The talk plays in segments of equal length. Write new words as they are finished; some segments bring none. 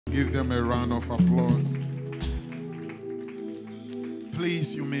Give them a round of applause.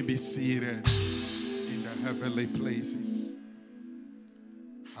 Please, you may be seated in the heavenly places.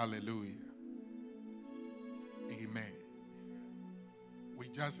 Hallelujah. Amen. We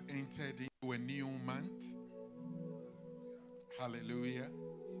just entered into a new month. Hallelujah.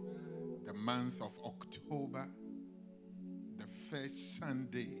 The month of October, the first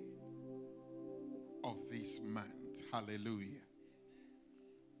Sunday of this month. Hallelujah.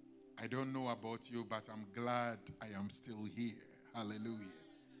 I don't know about you, but I'm glad I am still here. Hallelujah.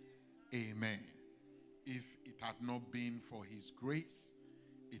 Amen. If it had not been for his grace,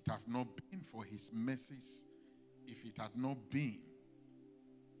 it had not been for his mercies, if it had not been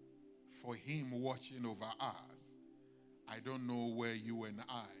for him watching over us, I don't know where you and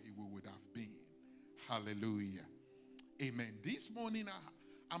I would have been. Hallelujah. Amen. This morning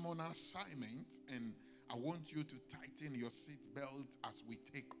I'm on assignment and I want you to tighten your seatbelt as we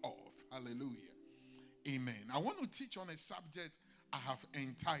take off. Hallelujah. Amen. I want to teach on a subject I have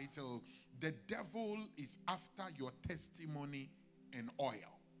entitled, "The Devil is After Your Testimony and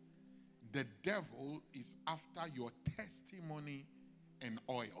Oil." The devil is after your testimony and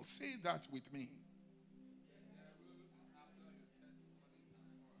oil. Say that with me.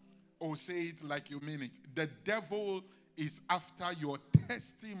 Or say it like you mean it. The devil is after your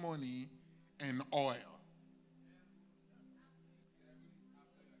testimony and oil.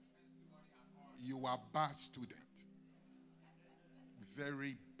 You are a bad student.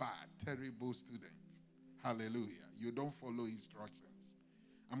 Very bad, terrible student. Hallelujah. You don't follow instructions.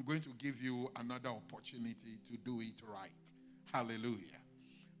 I'm going to give you another opportunity to do it right. Hallelujah.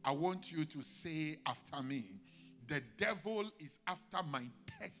 I want you to say after me, the devil is after my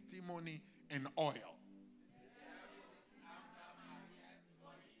testimony and oil.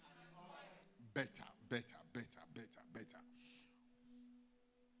 Better.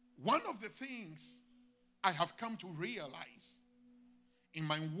 One of the things I have come to realize in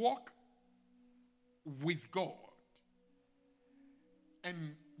my walk with God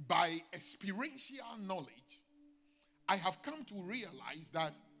and by experiential knowledge, I have come to realize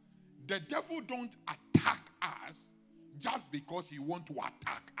that the devil don't attack us just because he wants to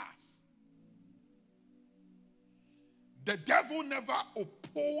attack us. The devil never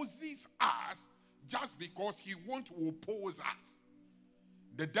opposes us just because he wants to oppose us.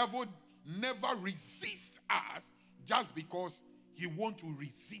 The devil never resists us just because he wants to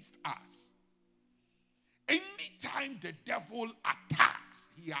resist us. Anytime the devil attacks,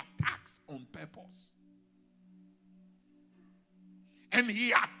 he attacks on purpose. And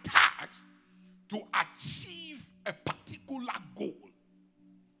he attacks to achieve a particular goal.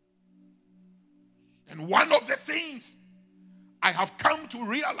 And one of the things I have come to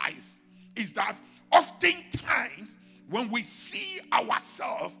realize is that oftentimes when we see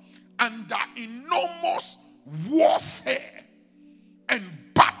ourselves under enormous warfare and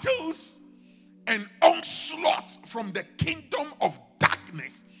battles and onslaught from the kingdom of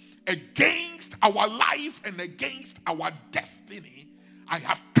darkness against our life and against our destiny, I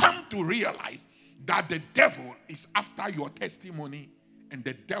have come to realize that the devil is after your testimony and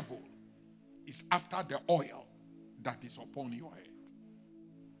the devil is after the oil that is upon your head.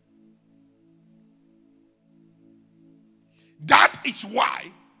 That is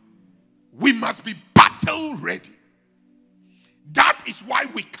why we must be battle ready. That is why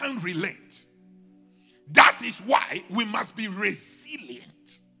we can't relent. That is why we must be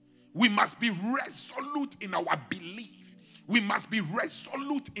resilient. We must be resolute in our belief. We must be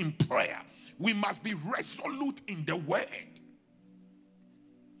resolute in prayer. We must be resolute in the word.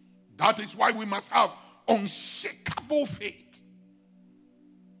 That is why we must have unshakable faith.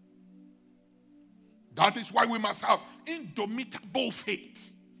 That is why we must have indomitable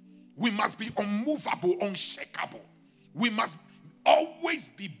faith. We must be unmovable, unshakable. We must always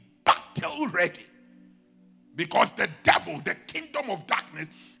be battle ready. Because the devil, the kingdom of darkness,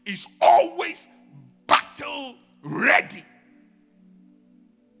 is always battle ready.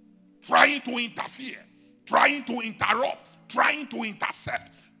 Trying to interfere, trying to interrupt, trying to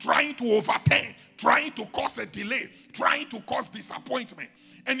intercept, trying to overturn, trying to cause a delay, trying to cause disappointment.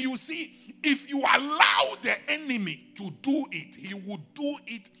 And you see, if you allow the enemy to do it, he will do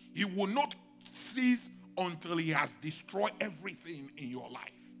it. He will not cease until he has destroyed everything in your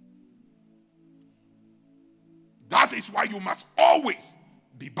life. That is why you must always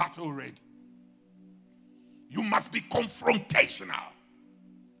be battle ready. You must be confrontational.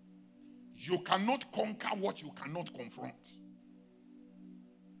 You cannot conquer what you cannot confront.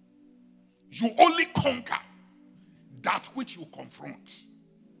 You only conquer that which you confront.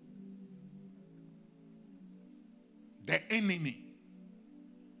 The enemy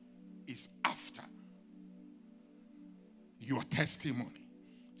is after your testimony.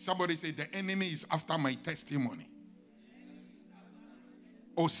 Somebody say, the enemy is after my testimony.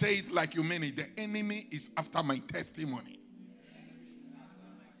 Or say it like you mean it. The enemy is after my testimony.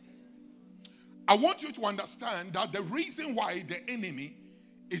 I want you to understand that the reason why the enemy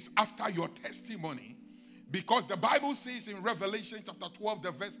is after your testimony, because the Bible says in Revelation chapter 12,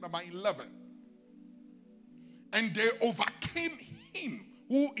 the verse number 11, and they overcame him.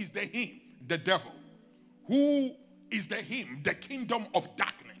 Who is the him? The devil. Who is the him? The kingdom of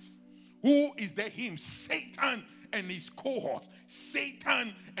darkness. Who is the him? Satan and his cohorts.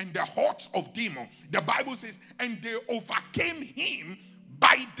 Satan and the hordes of demons. The Bible says, and they overcame him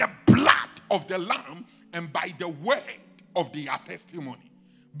by the blood of the Lamb and by the word of their testimony.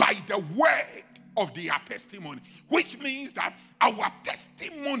 By the word of their testimony. Which means that our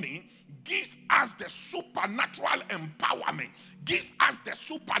testimony gives us the supernatural empowerment, gives us the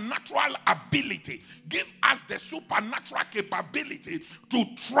supernatural ability, gives us the supernatural capability to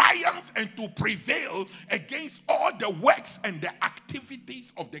triumph and to prevail against all the works and the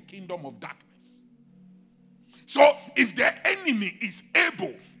activities of the kingdom of darkness. So if the enemy is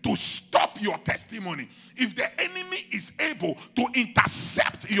able to stop your testimony, if the enemy is able to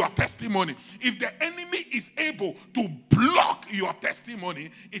intercept your testimony, if the enemy is able to block your testimony,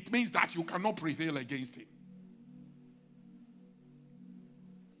 it means that you cannot prevail against him.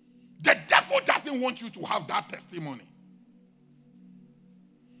 The devil doesn't want you to have that testimony.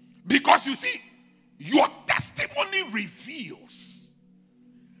 Because you see, your testimony reveals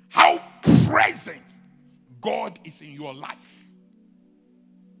how present God is in your life.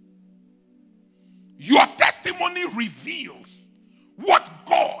 Your testimony reveals what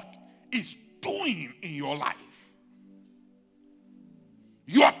God is doing in your life.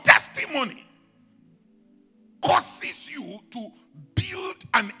 Your testimony causes you to build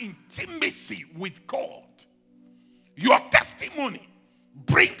an intimacy with God. Your testimony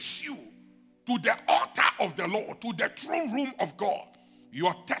brings you to the altar of the Lord, to the throne room of God.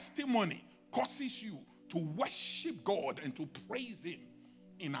 Your testimony causes you to worship God and to praise him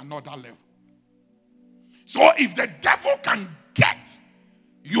in another level. So if the devil can get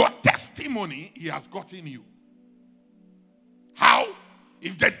your testimony, he has gotten you. How?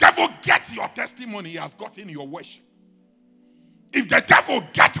 If the devil gets your testimony, he has gotten your worship. If the devil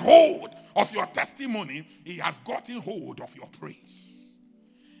gets hold of your testimony, he has gotten hold of your praise.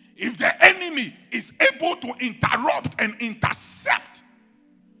 If the enemy is able to interrupt and intercept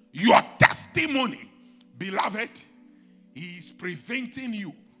your testimony, beloved, he is preventing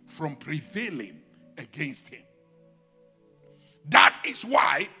you from prevailing against him. That is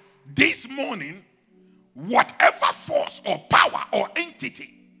why this morning, whatever force or power or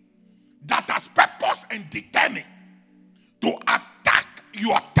entity that has purpose and determined to attack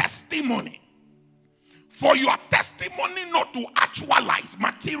your testimony, for your testimony not to actualize,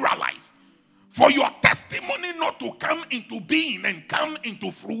 materialize, for your testimony not to come into being and come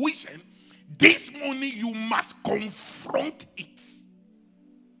into fruition, this morning you must confront it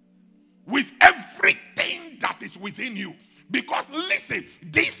with everything that is within you. Because listen,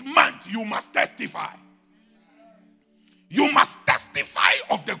 this month you must testify. You must testify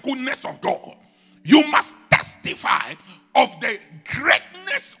of the goodness of God. You must testify of the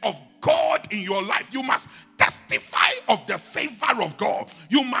greatness of God in your life. You must testify of the favor of God.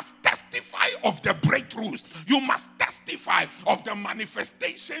 You must testify of the breakthroughs. You must testify of the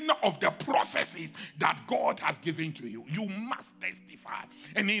manifestation of the prophecies that God has given to you. You must testify.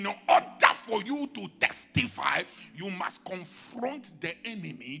 And in order for you to testify, you must confront the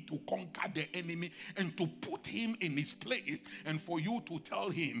enemy, to conquer the enemy and to put him in his place, and for you to tell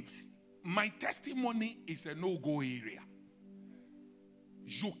him, my testimony is a no-go area.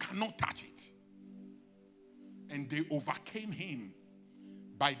 You cannot touch it. And they overcame him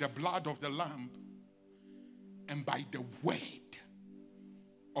by the blood of the Lamb and by the word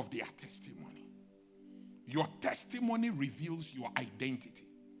of their testimony. Your testimony reveals your identity.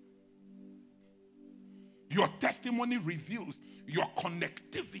 Your testimony reveals your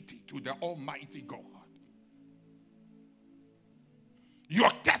connectivity to the Almighty God. Your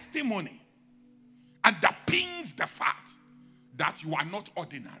testimony underpins the fact that you are not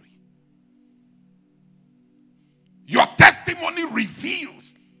ordinary. Your testimony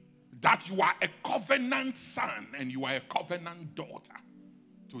reveals that you are a covenant son and you are a covenant daughter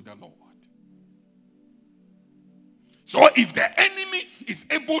to the Lord. So if the enemy is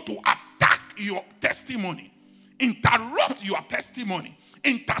able to attack your testimony, interrupt your testimony,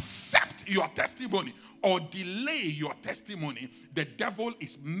 intercept your testimony, or delay your testimony, the devil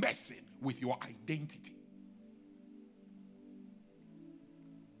is messing with your identity.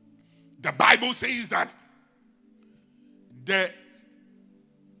 The Bible says that the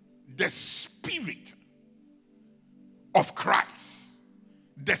Spirit of Christ,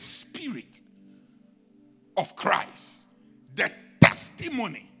 the Spirit of Christ, the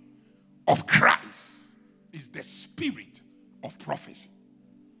testimony of Christ is the spirit of prophecy.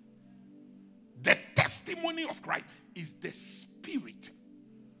 The testimony of Christ is the spirit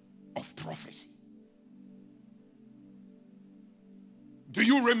of prophecy. Do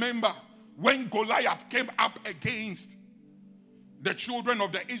you remember when Goliath came up against the children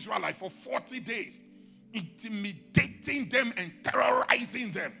of the Israelites for 40 days, intimidating them and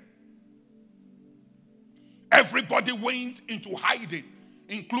terrorizing them? Everybody went into hiding,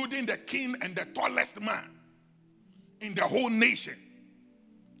 including the king and the tallest man in the whole nation,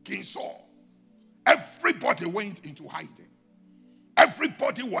 King Saul. Everybody went into hiding.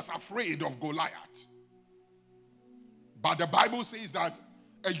 Everybody was afraid of Goliath. But the Bible says that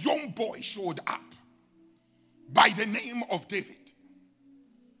a young boy showed up by the name of David.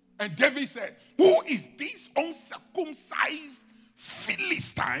 And David said, "Who is this uncircumcised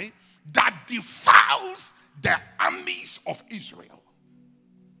Philistine that defiles the armies of Israel?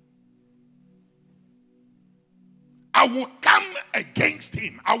 I will come against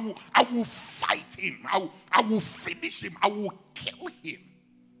him. I will fight him. I will finish him. I will kill him.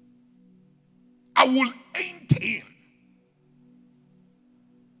 I will end him."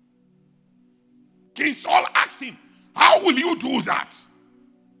 King Saul asked him, "How will you do that?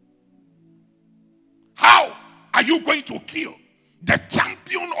 How are you going to kill the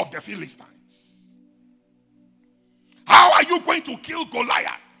champion of the Philistines? How are you going to kill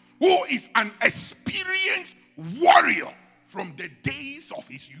Goliath, who is an experienced warrior from the days of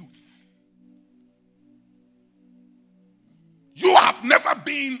his youth? You have never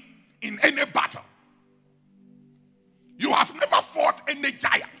been in any battle. You have never fought any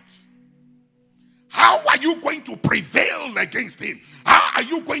giant. How are you going to prevail against him? How are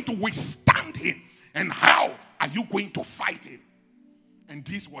you going to withstand him? And how are you going to fight him?" And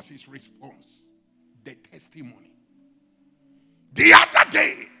this was his response: the testimony. The other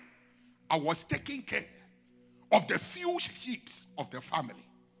day, I was taking care of the few sheep of the family.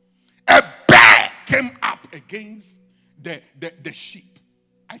 A bear came up against the sheep.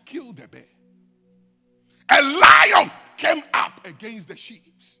 I killed the bear. A lion came up against the sheep.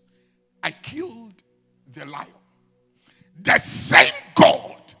 I killed the lion. The same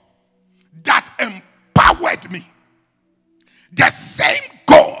God that empowered me, the same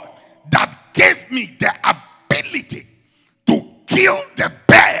God that gave me the ability to kill the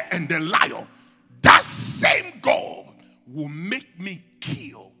bear and the lion, that same God will make me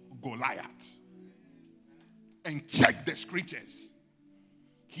kill Goliath. And check the scriptures.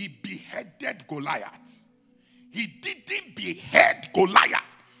 He beheaded Goliath. He didn't behead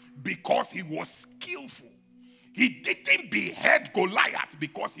Goliath because he was skillful. He didn't behead Goliath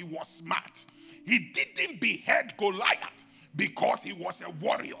because he was smart. He didn't behead Goliath because he was a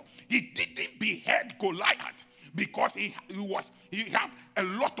warrior. He didn't behead Goliath because he had a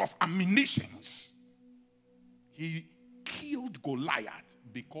lot of ammunition. He killed Goliath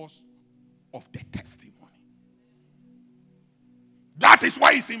because of the testimony. That is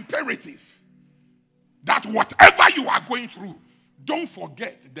why it's imperative that whatever you are going through, don't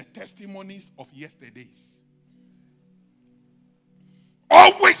forget the testimonies of yesterdays.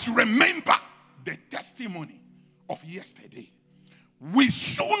 Always remember the testimony of yesterday. We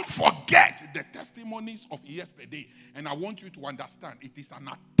soon forget the testimonies of yesterday. And I want you to understand, it is an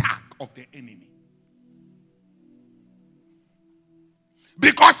attack of the enemy.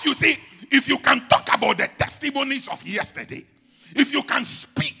 Because you see, if you can talk about the testimonies of yesterday, if you can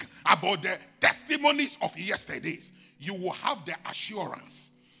speak about the testimonies of yesterdays, you will have the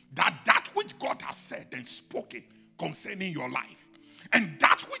assurance that that which God has said and spoken concerning your life, and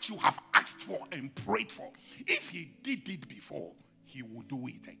that which you have asked for and prayed for, if he did it before, he will do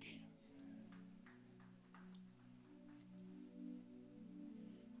it again.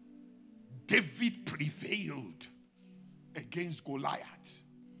 David prevailed against Goliath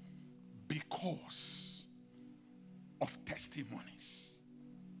because of testimonies.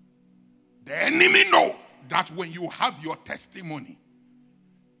 The enemy know that when you have your testimony,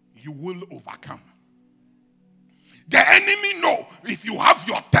 you will overcome. The enemy know if you have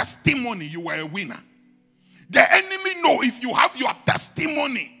your testimony, you are a winner. The enemy know if you have your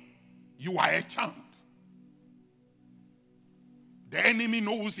testimony, you are a champ. The enemy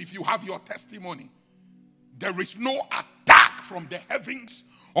knows if you have your testimony, there is no attack from the heavens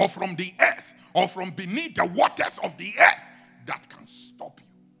or from the earth or from beneath the waters of the earth that can stop you.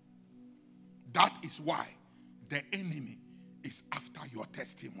 That is why the enemy is after your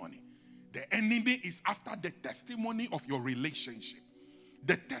testimony. The enemy is after the testimony of your relationship,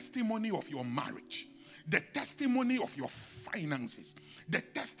 the testimony of your marriage, the testimony of your finances, the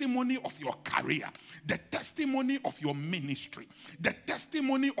testimony of your career, the testimony of your ministry, the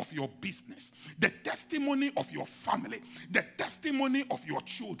testimony of your business, the testimony of your family, the testimony of your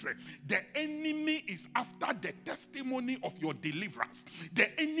children. The enemy is after the testimony of your deliverance.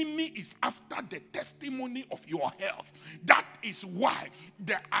 The enemy is after the testimony of your health. That is why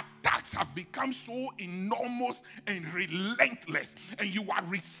the attacks have become so enormous and relentless, and you are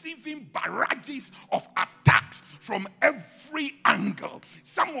receiving barrages of attacks from every angle.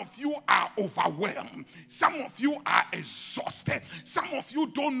 Some of you are overwhelmed. Some of you are exhausted. Some of you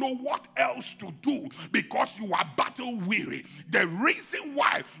don't know what else to do because you are battle weary. The reason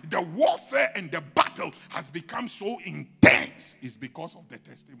why the warfare and the battle has become so intense is because of the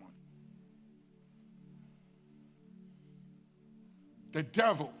testimony. The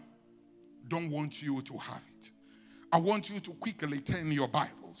devil don't want you to have it. I want you to quickly turn your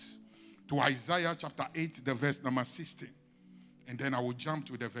Bibles to Isaiah chapter 8, the verse number 16. And then I will jump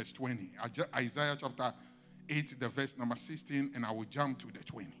to the verse 20. Isaiah chapter 8, the verse number 16, and I will jump to the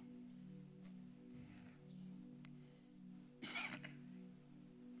 20.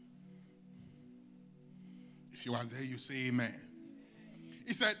 If you are there, you say amen.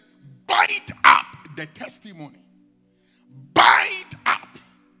 He said, bind up the testimony. Bind up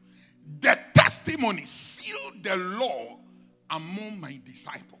the testimony. Seal the law among my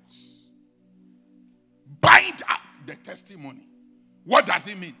disciples. Bind up the testimony. What does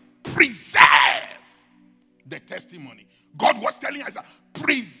it mean? Preserve the testimony. God was telling us,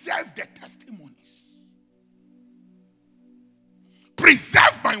 preserve the testimonies.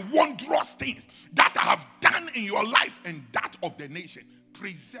 Preserve my wondrous things that I have done in your life and that of the nation.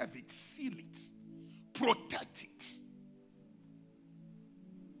 Preserve it, seal it, protect it.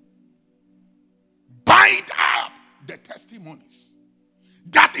 Bind up the testimonies.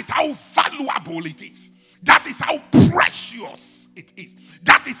 That is how valuable it is. That is how precious it is.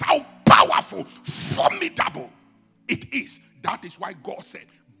 That is how powerful, formidable it is. That is why God said,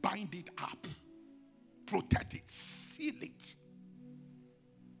 bind it up, protect it, seal it.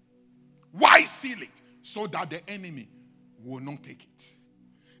 Why seal it? So that the enemy will not take it.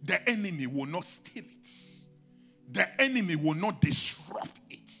 The enemy will not steal it. The enemy will not disrupt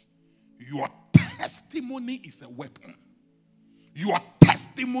it. Your testimony is a weapon. Your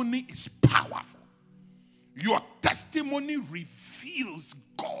testimony is powerful. Your testimony reveals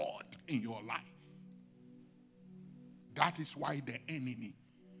God in your life. That is why the enemy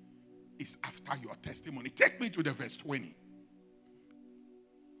is after your testimony. Take me to the verse 20.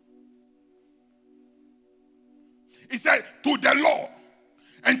 He said, to the law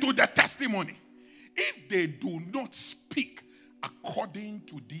and to the testimony, if they do not speak according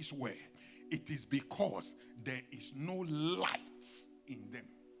to this word, it is because there is no light in them.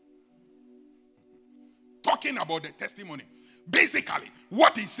 Talking about the testimony. Basically,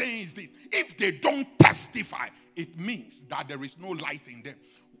 what he's saying is this. If they don't testify, it means that there is no light in them.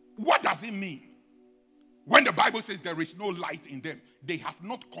 What does it mean? When the Bible says there is no light in them, they have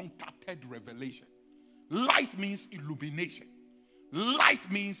not contacted revelation. Light means illumination.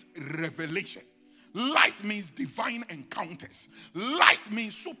 Light means revelation. Light means divine encounters. Light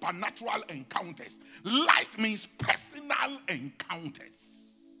means supernatural encounters. Light means personal encounters.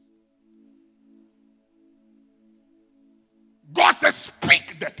 God says,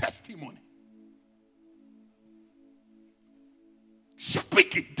 speak the testimony.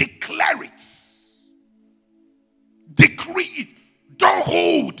 Speak it, declare it, decree it. Don't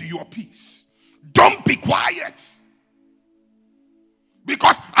hold your peace. Don't be quiet.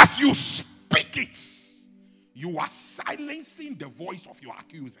 Because as you speak it, you are silencing the voice of your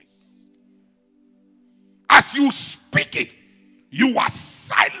accusers. As you speak it, you are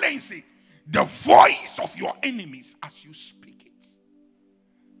silencing the voice of your enemies as you speak it.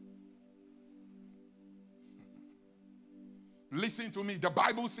 Listen to me. The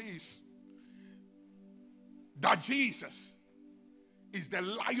Bible says that Jesus is the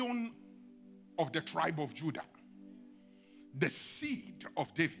Lion of the tribe of Judah, the seed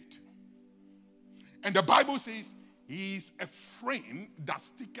of David. And the Bible says he is a friend that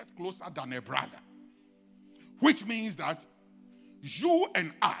sticketh closer than a brother. Which means that you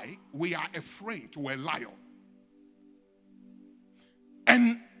and I, we are a friend to a lion.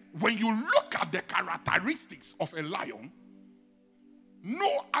 And when you look at the characteristics of a lion,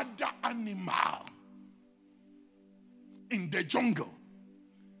 no other animal in the jungle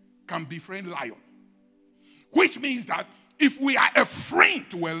can befriend lion. Which means that if we are a friend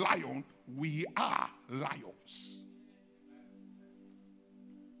to a lion, we are lions.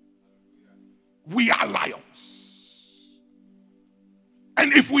 We are lions.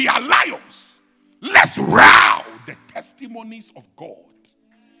 And if we are lions, let's row the testimonies of God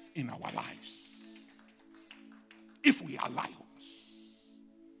in our lives. If we are lions,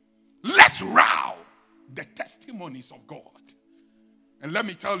 let's row the testimonies of God. And let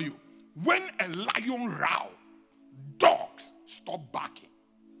me tell you, when a lion row, dogs stop barking.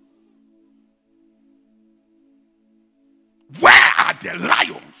 Where are the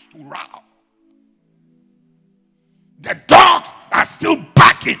lions to row? The dogs are still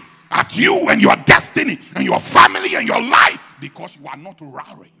barking at you and your destiny and your family and your life because you are not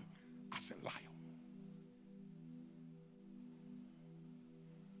roaring as a lion.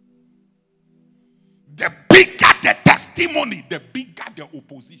 The bigger the testimony, the bigger the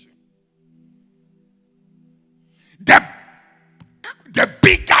opposition. The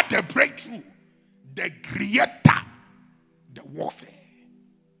bigger the breakthrough, the greater the warfare.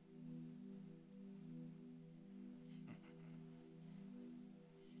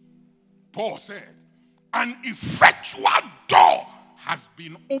 Paul said, an effectual door has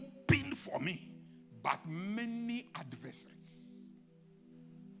been opened for me, but many adversaries.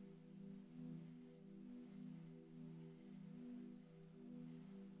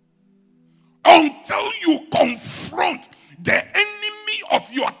 Until you confront the enemy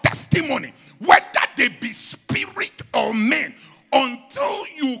of your testimony, whether they be spirit or men, until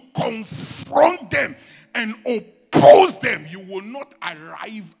you confront them and oppose them, you will not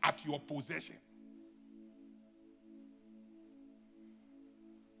arrive at your possession.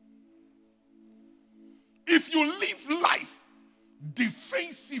 If you live life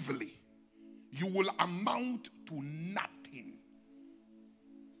defensively, you will amount to nothing.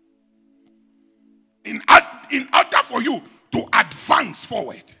 In order for you to advance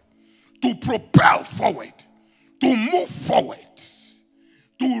forward, to propel forward, to move forward,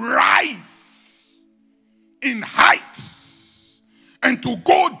 to rise in heights, and to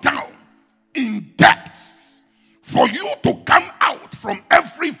go down in depths, for you to come out from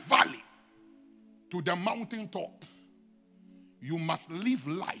every valley to the mountaintop, you must live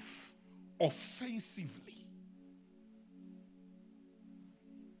life offensively.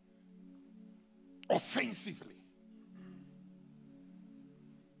 Offensively.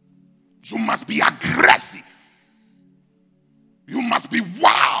 You must be aggressive. You must be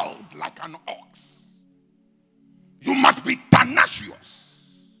wild like an ox. You must be tenacious.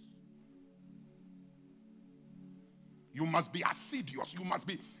 You must be assiduous. You must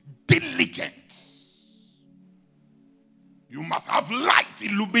be diligent. You must have light,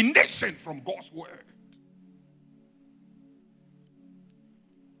 illumination from God's word.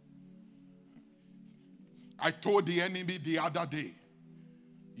 I told the enemy the other day,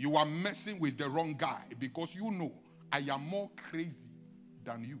 you are messing with the wrong guy, because you know I am more crazy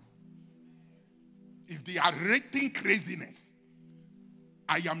than you. If they are rating craziness,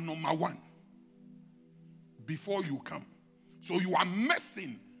 I am number one before you come. So you are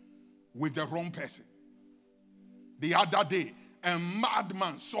messing with the wrong person. The other day, a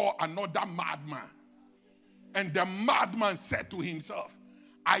madman saw another madman. And the madman said to himself,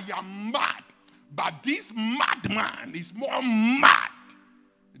 I am mad, but this madman is more mad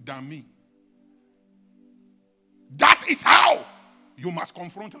than me. That is how you must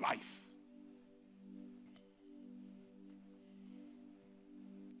confront life.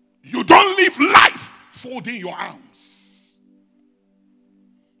 You don't live life folding your arms.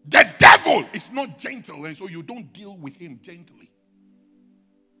 The devil is not gentle, and so you don't deal with him gently.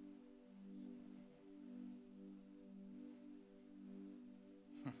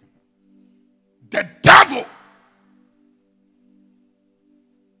 The devil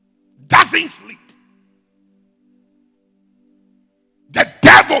doesn't sleep. The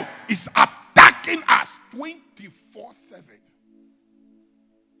devil is attacking us 24/7.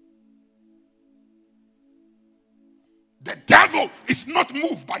 The devil is not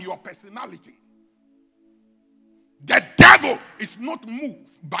moved by your personality. The devil is not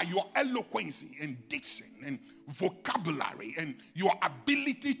moved by your eloquence and diction and vocabulary and your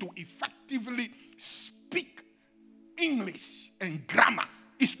ability to effectively speak English and grammar.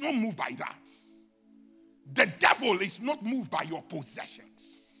 It's not moved by that. The devil is not moved by your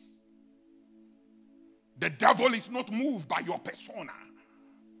possessions. The devil is not moved by your persona.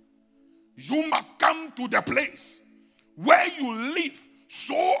 You must come to the place where you live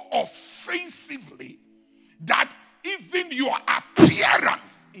so offensively that even your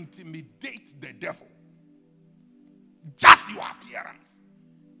appearance intimidates the devil. Just your appearance.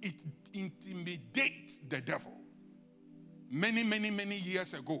 It intimidates the devil. Many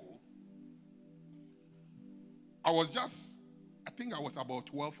years ago, I think I was about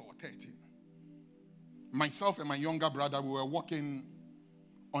 12 or 13. myself and my younger brother, we were walking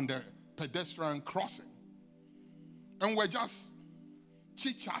on the pedestrian crossing. And we're just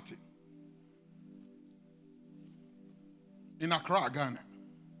chit-chatting in Accra, Ghana.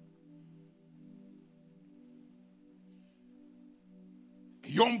 A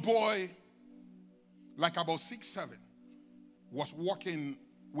young boy, like about 6, 7, was walking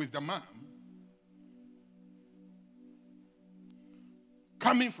with the mom,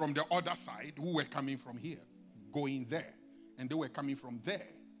 coming from the other side, who were coming from here, going there. And they were coming from there,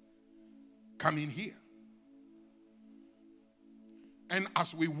 coming here. And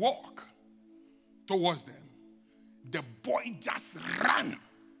as we walk towards them, the boy just ran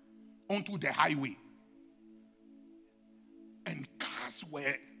onto the highway. And cars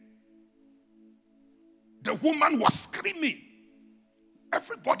were... The woman was screaming.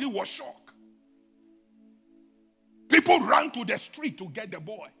 Everybody was shocked. People ran to the street to get the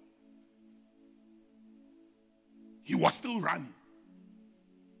boy. He was still running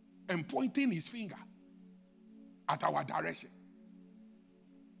and pointing his finger at our direction.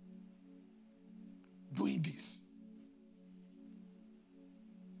 Doing this.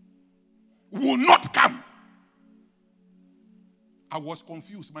 Will not come. I was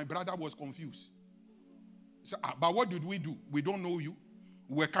confused. My brother was confused. So, but what did we do? We don't know you.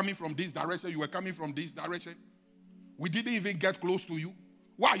 We were coming from this direction. You were coming from this direction. We didn't even get close to you.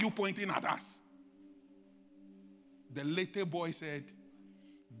 Why are you pointing at us? The little boy said,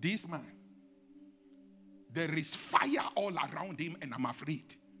 this man, there is fire all around him and I'm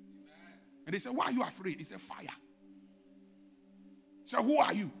afraid. And they said, why are you afraid? He said, fire. He said, who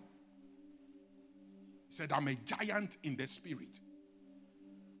are you? He said, I'm a giant in the spirit,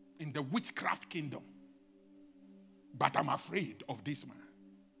 in the witchcraft kingdom. But I'm afraid of this man.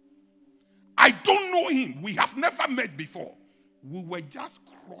 I don't know him. We have never met before. We were just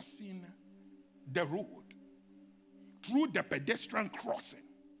crossing the road through the pedestrian crossing.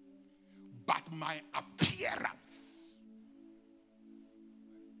 But my appearance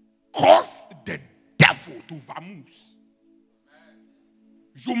caused the devil to vamoose.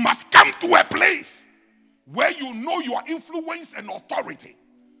 You must come to a place where you know your influence and authority.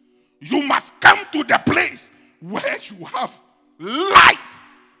 You must come to the place where you have light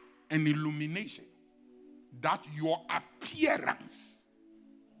and illumination, that your appearance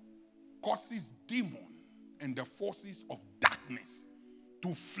causes demon and the forces of darkness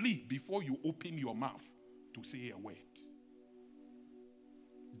to flee before you open your mouth to say a word.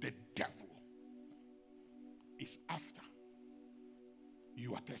 The devil is after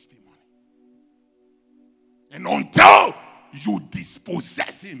your testimony. And until you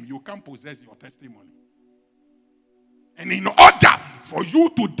dispossess him, you can't possess your testimony. And in order for you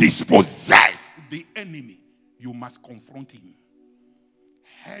to dispossess the enemy, you must confront him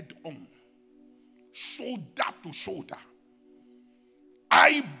head on, shoulder to shoulder,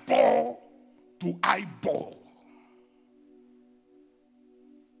 eyeball to eyeball.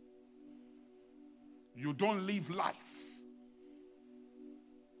 You don't live life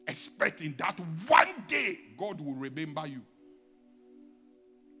expecting that one day God will remember you.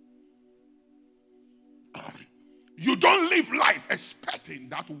 You don't live life expecting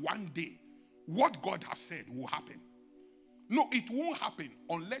that one day what God has said will happen. No, it won't happen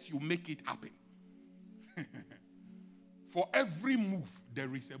unless you make it happen. For every move,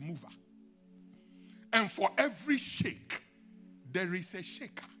 there is a mover. And for every shake, there is a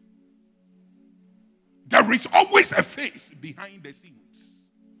shaker. There is always a face behind the scenes.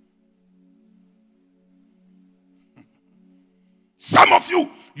 Some of you,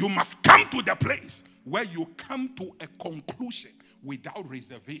 you must come to the place where you come to a conclusion without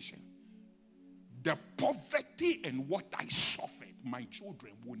reservation. The poverty and what I suffered, my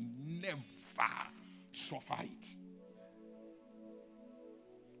children will never suffer it.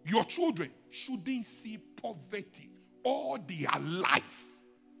 Your children shouldn't see poverty all their life.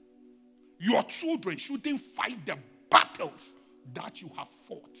 Your children shouldn't fight the battles that you have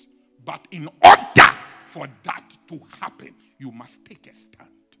fought. But in order for that to happen, you must take a stand.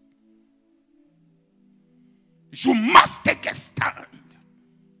 You must take a stand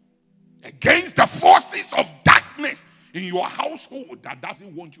against the forces of darkness in your household that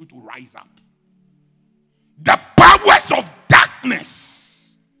doesn't want you to rise up. The powers of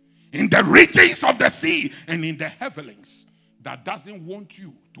darkness in the regions of the sea and in the heavens that doesn't want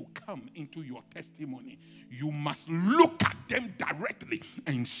you to come into your testimony. You must look at them directly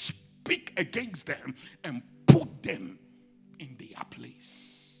and speak against them and put them in their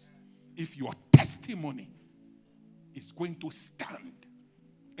place. If your testimony is going to stand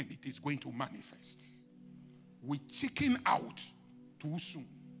and it is going to manifest. We chicken out too soon.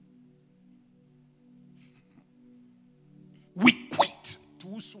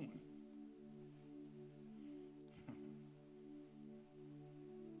 soon.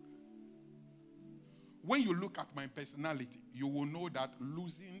 When you look at my personality, you will know that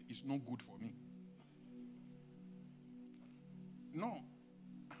losing is not good for me. No.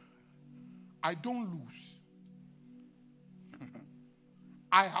 I don't lose.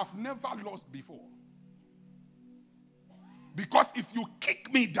 I have never lost before. Because if you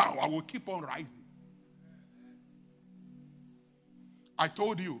kick me down, I will keep on rising. I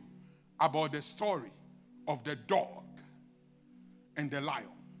told you about the story of the dog and the lion.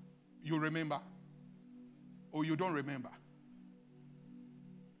 You remember? Or you don't remember?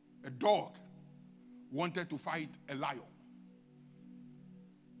 A dog wanted to fight a lion.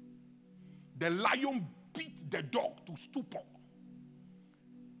 The lion beat the dog to stupor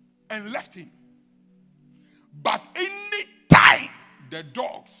and left him. But any time the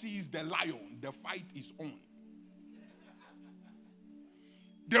dog sees the lion, the fight is on.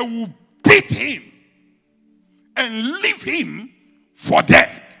 They will beat him and leave him for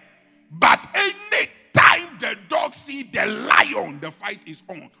dead. But any time the dog sees the lion, the fight is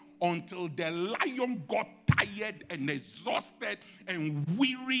on. Until the lion got tired and exhausted and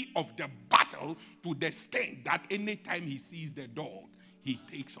weary of the battle to the extent that anytime he sees the dog, he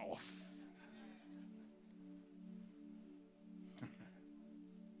takes off.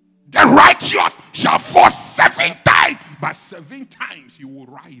 The righteous shall fall 7 times, but 7 times he will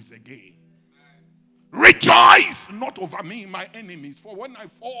rise again. Rejoice not over me, my enemies, for when I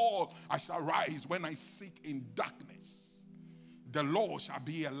fall, I shall rise. When I sit in darkness, the Lord shall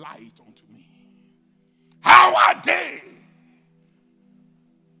be a light unto me. How are they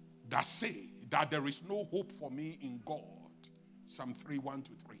that say that there is no hope for me in God? Psalm 3:1-3.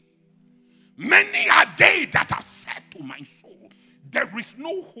 Many are they that have said to my soul, there is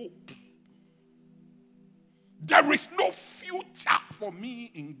no hope. There is no future for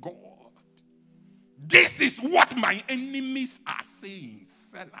me in God. This is what my enemies are saying,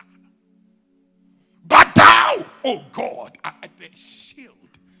 Selah. But thou, O God, art a shield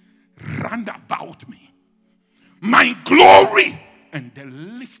round about me, my glory and the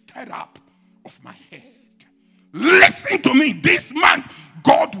lifter up of my head. Listen to me, this month,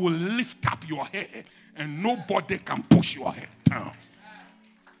 God will lift up your head and nobody can push your head down.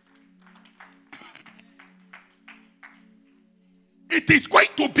 It is going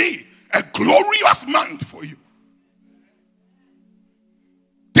to be a glorious month for you.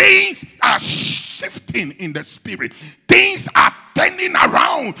 Things are shifting in the spirit. Things are turning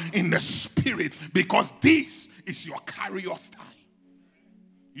around in the spirit because this is your Kairos time.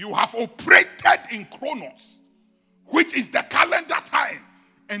 You have operated in Chronos, which is the calendar time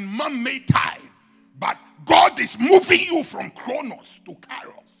and man-made time. But God is moving you from Chronos to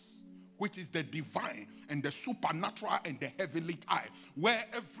Kairos, which is the divine and the supernatural and the heavenly time, where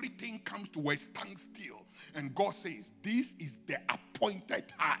everything comes to a standstill. And God says, this is the appointed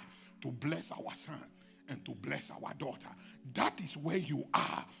time to bless our son and to bless our daughter. That is where you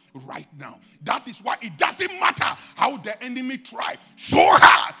are right now. That is why it doesn't matter how the enemy tries so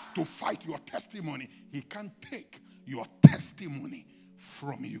hard to fight your testimony. He can't take your testimony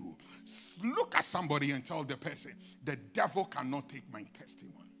from you. Look at somebody and tell the person, the devil cannot take my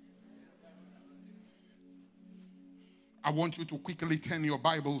testimony. I want you to quickly turn your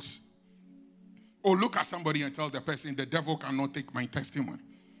Bibles. Or look at somebody and tell the person, the devil cannot take my testimony.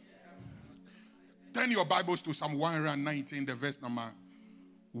 Turn your Bibles to Psalm 119, the verse number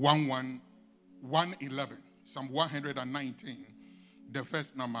 111. Psalm 119, the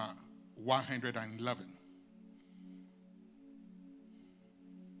verse number 111.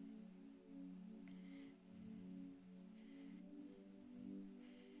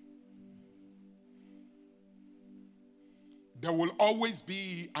 There will always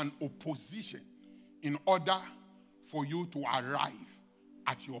be an opposition in order for you to arrive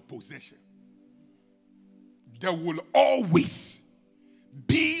at your possession. There will always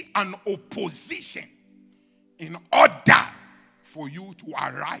be an opposition in order for you to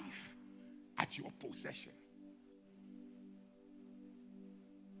arrive at your possession.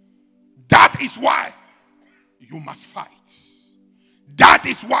 That is why you must fight. That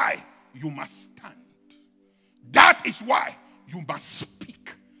is why you must stand. That is why you must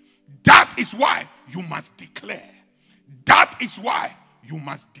speak. That is why you must declare. That is why you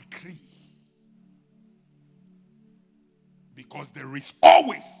must decree. Because there is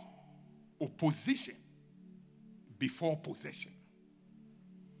always opposition before possession.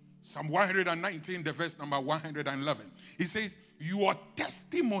 Psalm 119, the verse number 111. It says, your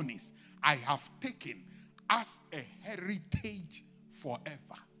testimonies I have taken as a heritage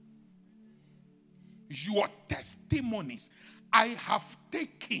forever. your testimonies I have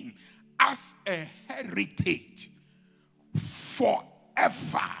taken as a heritage forever.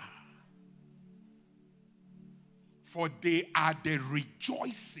 For they are the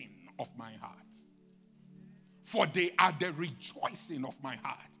rejoicing of my heart. For they are the rejoicing of my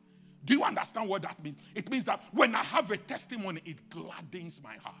heart. Do you understand what that means? It means that when I have a testimony, it gladdens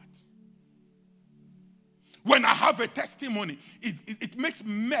my heart. When I have a testimony, it makes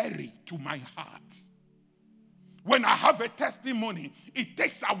merry to my heart. When I have a testimony, it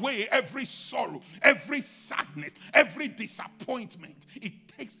takes away every sorrow, every sadness, every disappointment. It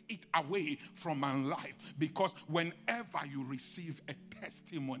takes it away from my life. Because whenever you receive a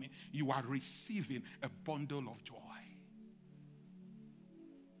testimony, you are receiving a bundle of joy.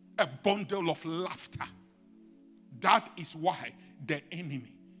 A bundle of laughter. That is why the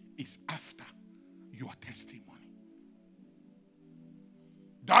enemy is after your testimony.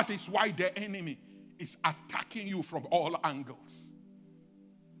 That is why the enemy is attacking you from all angles.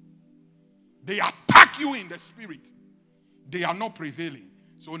 They attack you in the spirit. They are not prevailing.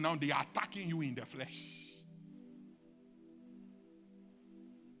 So now they are attacking you in the flesh.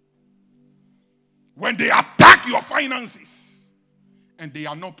 When they attack your finances and they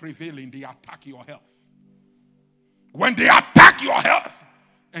are not prevailing, they attack your health. When they attack your health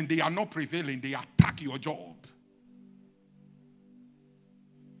and they are not prevailing, they attack your job.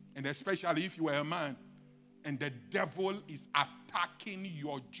 And especially if you are a man and the devil is attacking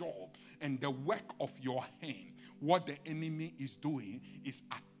your job and the work of your hand, what the enemy is doing is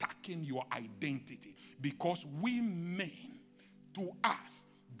attacking your identity. Because we men, to us,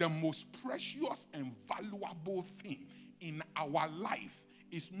 the most precious and valuable thing in our life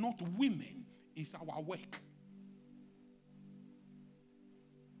is not women, it's our work.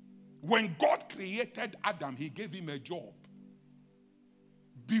 When God created Adam, he gave him a job.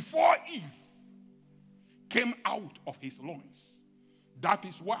 Before Eve came out of his loins. That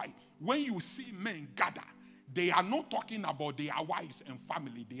is why when you see men gather, they are not talking about their wives and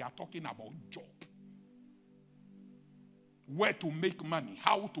family. They are talking about job. Where to make money,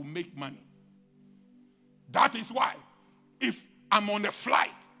 how to make money. That is why if I'm on a flight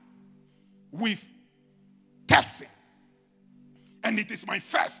with taxi and it is my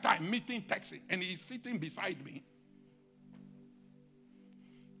first time meeting taxi and he's sitting beside me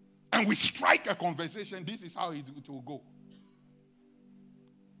and we strike a conversation, this is how it will go.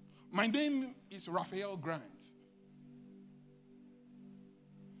 My name is Raphael Grant.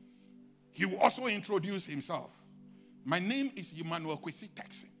 He will also introduce himself. My name is Emmanuel Kwesi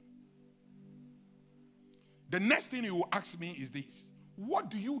Texan. The next thing he will ask me is this: what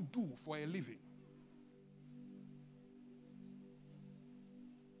do you do for a living?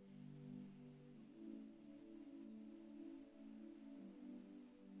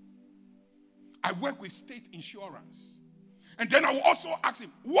 I work with state insurance. And then I will also ask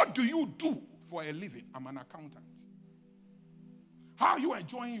him, what do you do for a living? I'm an accountant. How are you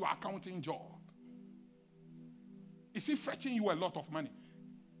enjoying your accounting job? Is it fetching you a lot of money?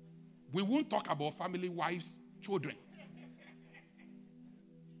 We won't talk about family, wives, children.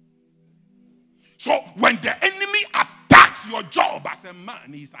 So when the enemy attacks your job as a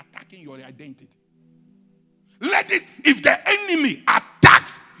man, he's attacking your identity. Ladies, if the enemy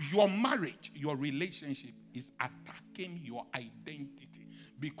attacks your marriage, your relationship, is attacking your identity.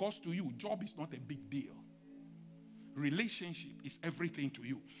 Because to you, job is not a big deal. Relationship is everything to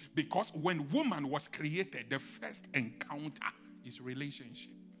you. Because when woman was created, the first encounter is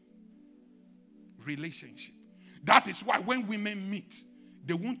relationship. Relationship. That is why when women meet,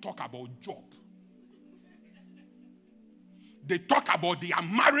 they won't talk about job. They talk about their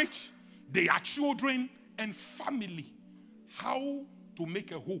marriage, their children, and family. How to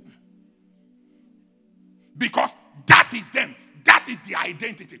make a home. Because that is them. That is their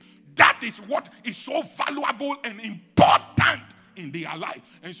identity. That is what is so valuable and important in their life.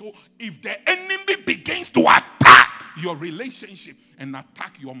 And so if the enemy begins to attack your relationship and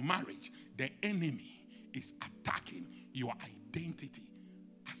attack your marriage, the enemy is attacking your identity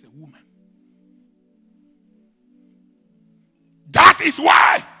as a woman. That is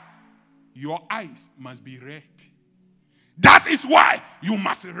why your eyes must be red. That is why you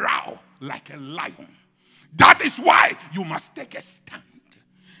must roar like a lion. That is why you must take a stand.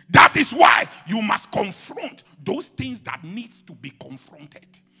 That is why you must confront those things that need to be confronted.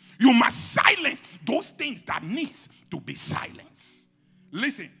 You must silence those things that need to be silenced.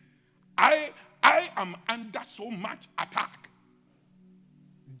 Listen, I am under so much attack,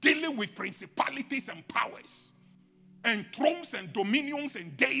 dealing with principalities and powers, and thrones and dominions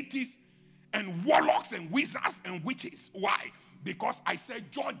and deities, and warlocks and wizards and witches. Why? Because I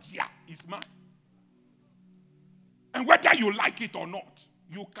said Georgia is mine. And whether you like it or not,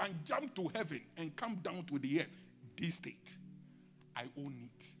 you can jump to heaven and come down to the earth. This state, I own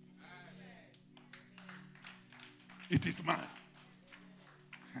it. It is mine.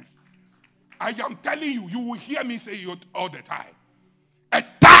 I am telling you, you will hear me say it all the time. A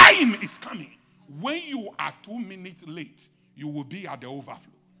time is coming when you are 2 minutes late, you will be at the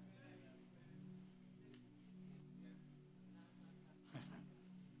overflow.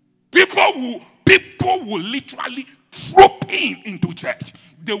 People will literally troop into church.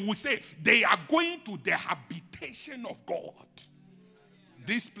 They will say they are going to the habitation of God.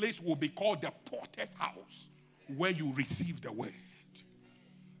 This place will be called the Potter's house, where you receive the word.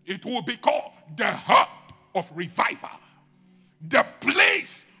 It will be called the hub of revival, the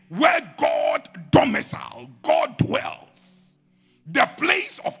place where God domicile, God dwells, the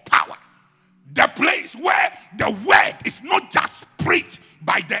place of power, the place where the word is not just preached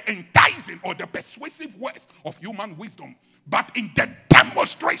by the enticing or the persuasive words of human wisdom, but in the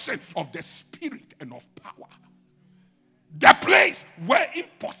demonstration of the Spirit and of power. The place where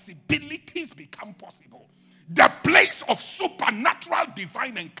impossibilities become possible. The place of supernatural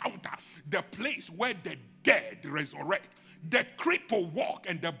divine encounter. The place where the dead resurrect. The cripple walk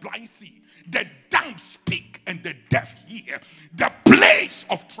and the blind see. The dumb speak and the deaf hear. The place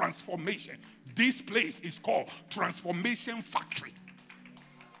of transformation. This place is called Transformation Factory.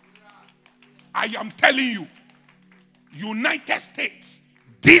 I am telling you, United States,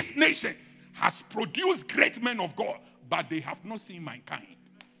 this nation has produced great men of God, but they have not seen mankind.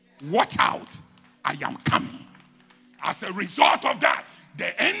 Watch out. I am coming. As a result of that,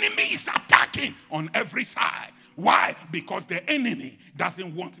 the enemy is attacking on every side. Why? Because the enemy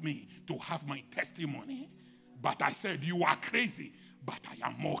doesn't want me to have my testimony. But I said, you are crazy, but I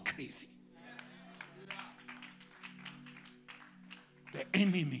am more crazy. The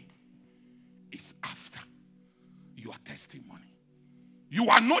enemy is after your testimony. You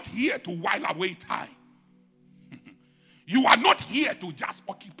are not here to while away time. You are not here to just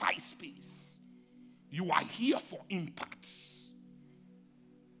occupy space. You are here for impact.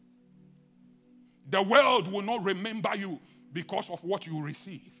 The world will not remember you because of what you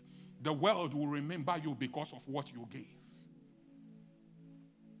receive. The world will remember you because of what you gave.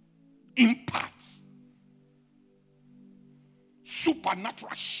 Impact.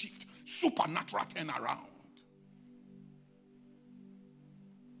 Supernatural shift. Supernatural turnaround.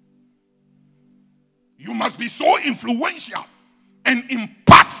 You must be so influential and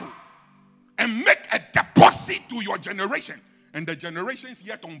impactful and make a deposit to your generation and the generations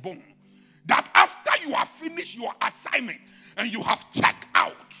yet unborn, that after you have finished your assignment and you have checked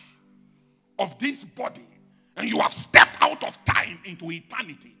out of this body and you have stepped out of time into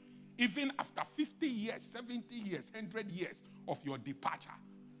eternity, even after 50 years, 70 years, 100 years of your departure,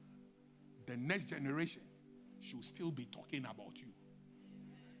 the next generation should still be talking about you.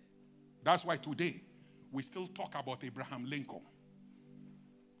 That's why today we still talk about Abraham Lincoln.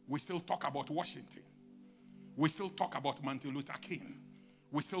 We still talk about Washington. We still talk about Martin Luther King.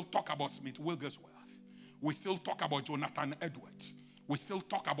 We still talk about Smith Wigglesworth. We still talk about Jonathan Edwards. We still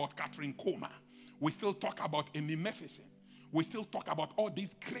talk about Catherine Comer. We still talk about Amy Matheson. We still talk about all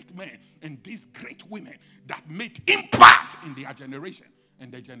these great men and these great women that made impact in their generation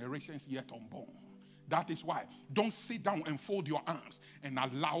and the generations yet unborn. That is why don't sit down and fold your arms and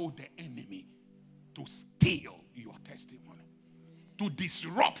allow the enemy to steal your testimony, to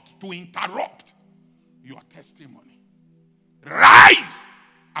disrupt, to interrupt your testimony. Rise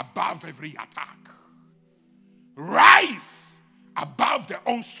above every attack. Rise above the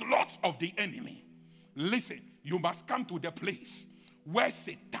onslaught of the enemy. Listen, you must come to the place where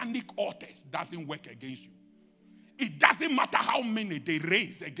satanic altars doesn't work against you. It doesn't matter how many they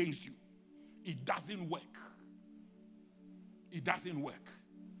raise against you. It doesn't work. It doesn't work.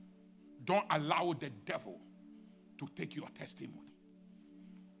 Don't allow the devil to take your testimony.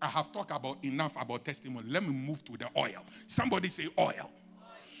 I have talked about enough about testimony. Let me move to the oil. Somebody say oil.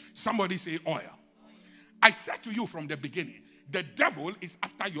 Somebody say oil. I said to you from the beginning, the devil is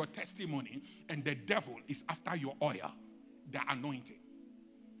after your testimony and the devil is after your oil, the anointing.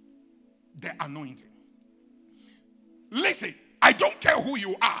 The anointing. Listen, I don't care who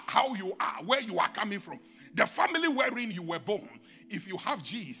you are, how you are, where you are coming from. The family wherein you were born, if you have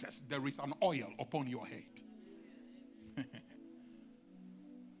Jesus, there is an oil upon your head.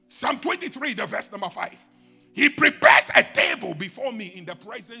 Psalm 23, the verse number 5. He prepares a table before me in the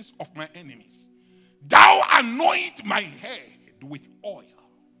presence of my enemies. Thou anoint my head with oil.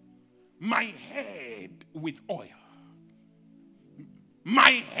 My head with oil. My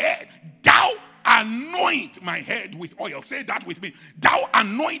head. Thou anoint my head with oil. Say that with me. Thou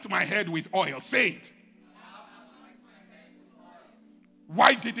anoint my head with oil. Say it.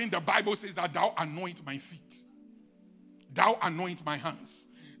 Why didn't the Bible say that thou anoint my feet? Thou anoint my hands.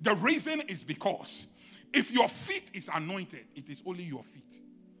 The reason is because if your feet is anointed, it is only your feet.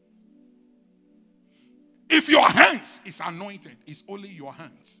 If your hands is anointed, it's only your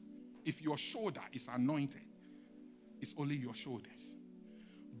hands. If your shoulder is anointed, it's only your shoulders.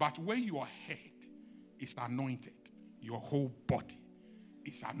 But when your head is anointed, your whole body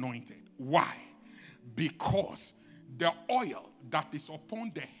is anointed. Why? Because the oil that is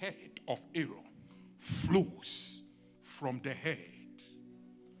upon the head of Aaron flows from the head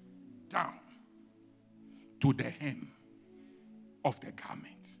down to the hem of the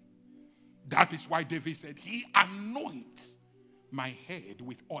garment. That is why David said, he anoints my head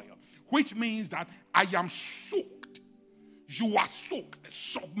with oil, which means that I am soaked. You are soaked,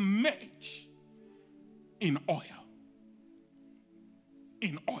 submerged in oil.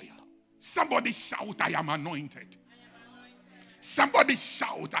 In oil. Somebody shout, I am anointed. Somebody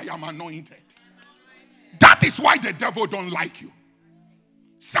shout, I am anointed. That is why the devil don't like you.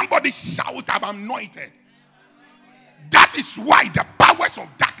 Somebody shout, I'm anointed. That is why the powers of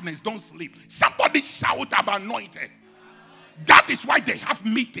darkness don't sleep. Somebody shout, I'm anointed. That is why they have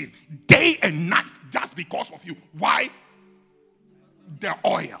meeting day and night just because of you. Why? The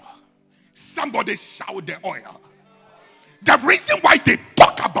oil. Somebody shout the oil. The reason why they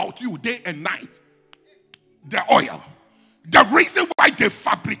talk about you day and night, the oil. The reason why they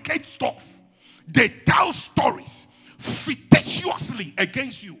fabricate stuff, they tell stories fictitiously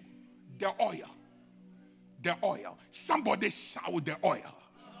against you, the oil. The oil. Somebody shout the oil.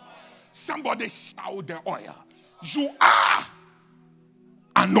 Somebody shout the oil. You are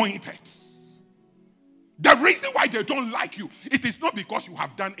anointed. The reason why they don't like you, it is not because you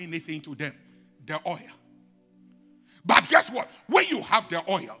have done anything to them. The oil. But guess what? When you have the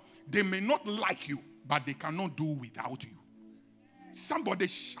oil, they may not like you, but they cannot do without you. Somebody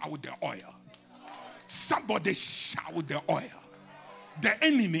shout the oil. Somebody shout the oil. The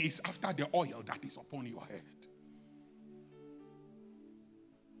enemy is after the oil that is upon your head.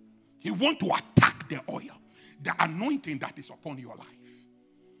 He wants to attack the oil, the anointing that is upon your life.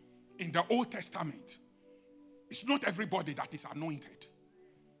 In the Old Testament, it's not everybody that is anointed.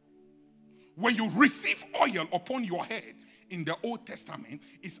 When you receive oil upon your head in the Old Testament,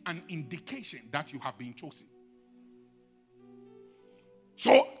 it's an indication that you have been chosen.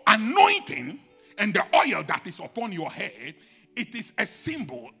 So anointing and the oil that is upon your head, it is a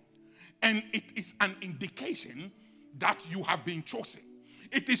symbol and it is an indication that you have been chosen.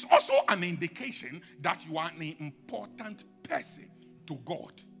 It is also an indication that you are an important person to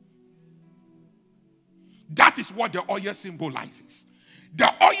God. That is what the oil symbolizes.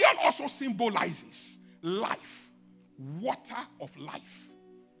 The oil also symbolizes life, water of life.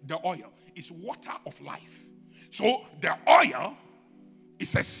 The oil is water of life. So the oil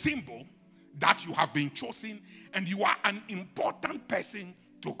is a symbol that you have been chosen and you are an important person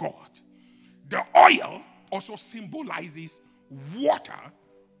to God. The oil also symbolizes water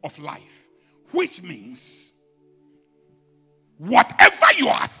of life, which means whatever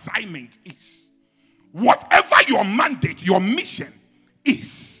your assignment is, whatever your mandate, your mission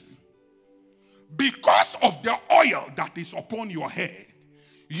is, because of the oil that is upon your head,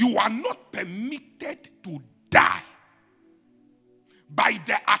 you are not permitted to die by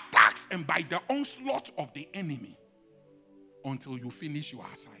the attacks and by the onslaught of the enemy until you finish your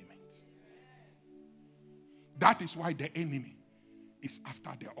assignment. That is why the enemy is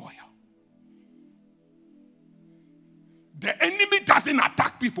after the oil. The enemy doesn't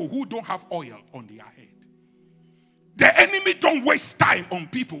attack people who don't have oil on their head. The enemy don't waste time on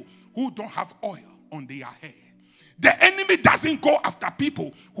people who don't have oil on their head. The enemy doesn't go after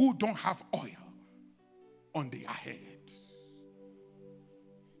people who don't have oil on their head.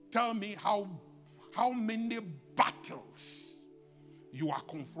 Tell me how many battles you are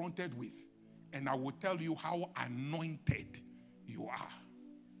confronted with, and I will tell you how anointed you are.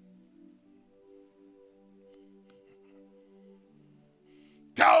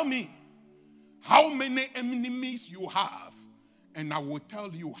 Tell me how many enemies you have, and I will tell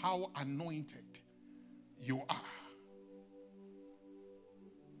you how anointed you are.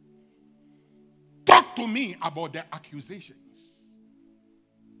 Talk to me about the accusations,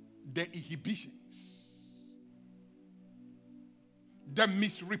 the inhibitions, the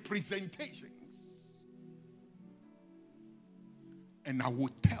misrepresentations, and I will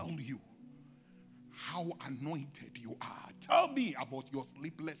tell you how anointed you are. Tell me about your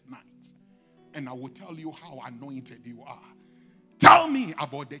sleepless nights, and I will tell you how anointed you are. Tell me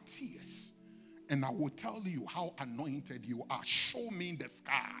about the tears, and I will tell you how anointed you are. Show me the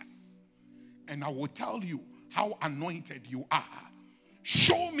scars, and I will tell you how anointed you are.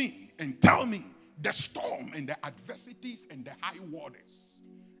 Show me and tell me the storm and the adversities and the high waters,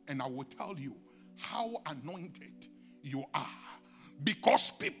 and I will tell you how anointed you are.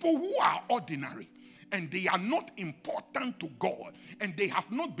 Because people who are ordinary and they are not important to God, and they have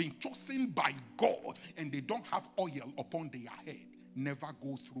not been chosen by God, and they don't have oil upon their head, never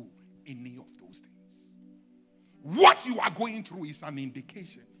go through any of those things. What you are going through is an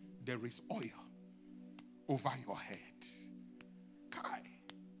indication there is oil over your head. Kai,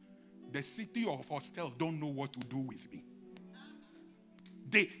 the city of Austell don't know what to do with me.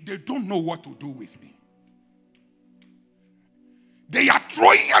 They don't know what to do with me. They are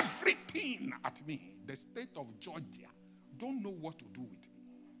throwing everything at me. The state of Georgia don't know what to do with me.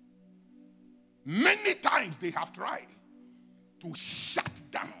 Many times they have tried to shut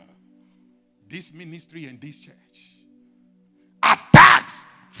down this ministry and this church. Attacks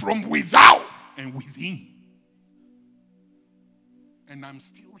from without and within. And I'm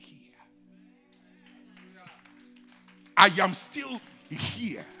still here. I am still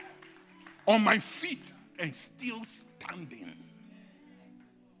here on my feet and still standing.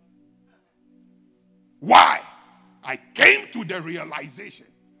 Why? I came to the realization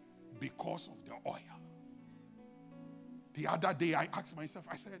because of the oil. The other day I asked myself,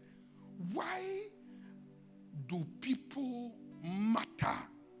 I said, why do people matter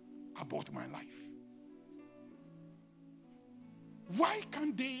about my life? Why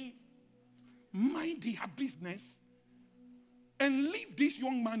can't they mind their business and leave this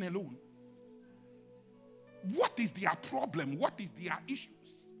young man alone? What is their problem? What is their issues?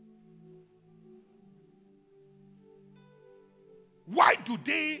 Why do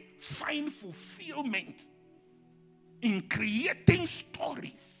they find fulfillment in creating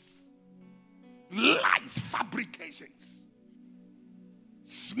stories, lies, fabrications,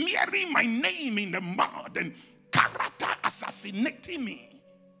 smearing my name in the mud and character assassinating me?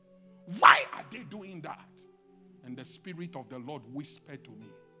 Why are they doing that? And the Spirit of the Lord whispered to me,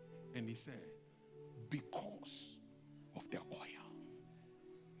 and he said, because of the oil.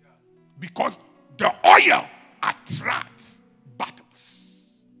 Because the oil attracts battles.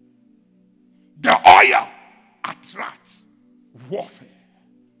 The oil attracts warfare.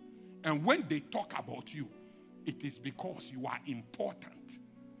 And when they talk about you, it is because you are important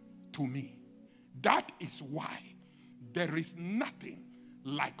to me. That is why there is nothing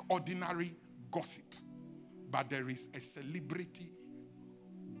like ordinary gossip, but there is a celebrity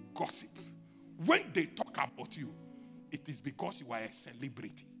gossip. When they talk about you, it is because you are a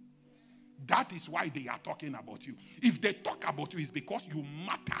celebrity. That is why they are talking about you. If they talk about you, it's because you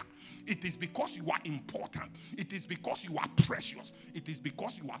matter. It is because you are important. It is because you are precious. It is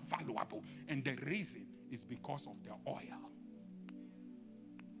because you are valuable. And the reason is because of the oil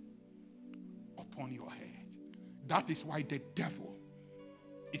upon your head. That is why the devil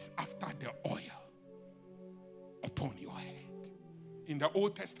is after the oil upon your head. In the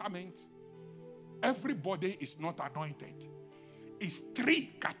Old Testament, everybody is not anointed. It's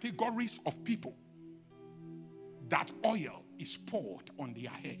 3 categories of people that oil is poured on their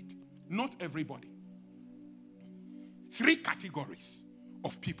head. Not everybody. 3 categories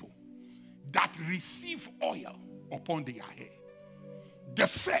of people that receive oil upon their head. The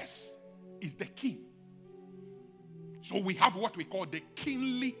first is the king. So we have what we call the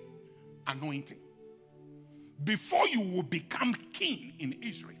kingly anointing. Before you will become king in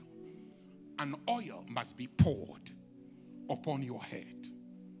Israel, an oil must be poured upon your head.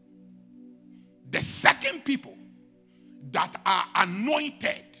 The second people that are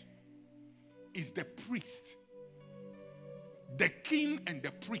anointed is the priest. The king and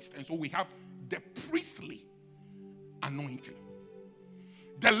the priest. And so we have the priestly anointing.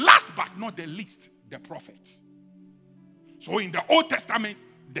 The last but not the least, the prophets. So in the Old Testament,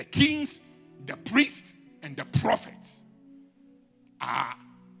 the kings, the priests, and the prophets are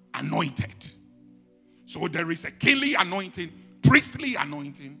anointed. So there is a kingly anointing, priestly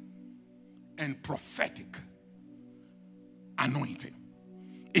anointing, and prophetic anointing.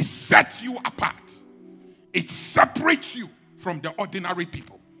 It sets you apart. It separates you from the ordinary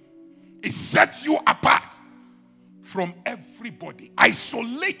people. It sets you apart from everybody.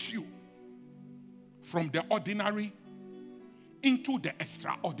 Isolates you from the ordinary into the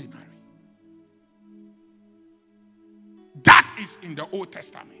extraordinary. That is in the Old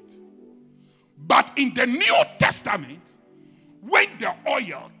Testament. But in the New Testament, when the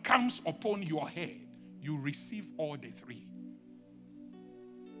oil comes upon your head, you receive all the 3.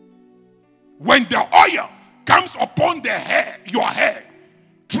 When the oil comes upon the head, your head,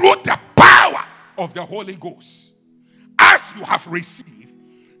 through the power of the Holy Ghost, as you have received,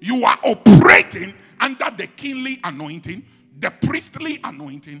 you are operating under the kingly anointing, the priestly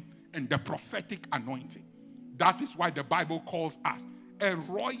anointing and the prophetic anointing. That is why the Bible calls us a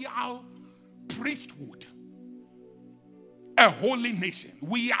royal priesthood, a holy nation.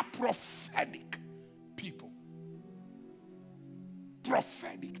 We are prophetic people.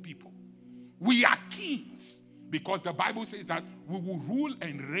 Prophetic people. We are kings because the Bible says that we will rule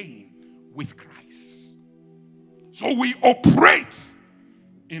and reign with Christ. So we operate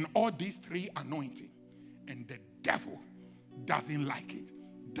in all these three anointings, and the devil doesn't like it.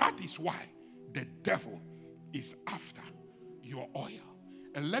 That is why the devil is after your oil.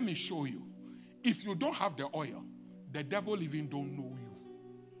 And let me show you. If you don't have the oil, the devil even don't know you.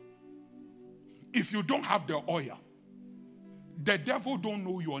 If you don't have the oil, the devil don't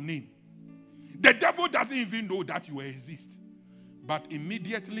know your name. The devil doesn't even know that you exist. But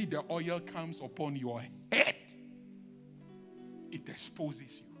immediately the oil comes upon your head, it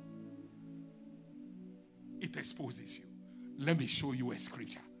exposes you. It exposes you. Let me show you a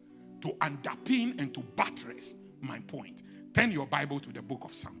scripture to underpin and to buttress my point. Turn your Bible to the book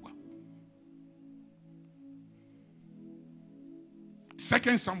of Samuel.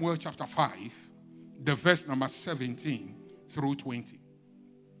 2 Samuel chapter 5, the verse number 17 through 20.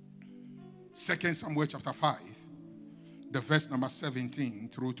 2 Samuel chapter 5, the verse number 17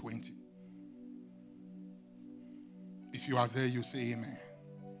 through 20. If you are there, you say amen.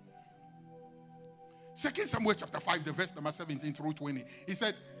 2 Samuel chapter 5, the verse number 17 through 20. He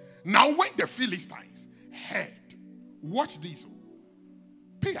said, now when the Philistines heard, watch this,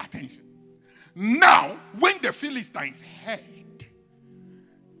 pay attention. Now when the Philistines heard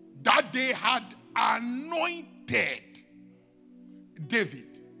that they had anointed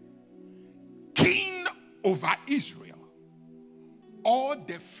David king over Israel, all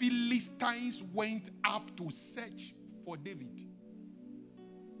the Philistines went up to search for David.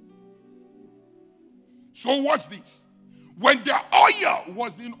 So watch this. When the oil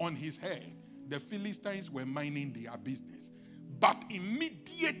wasn't on his head, the Philistines were minding their business. But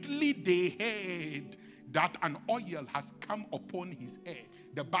immediately they heard that an oil has come upon his head.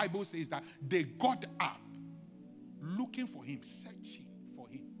 The Bible says that they got up looking for him, searching for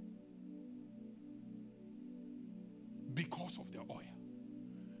him. Because of the oil.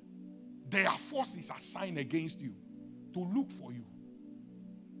 There are forces assigned against you to look for you.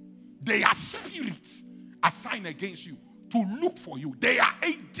 There are spirits assigned against you to look for you. They are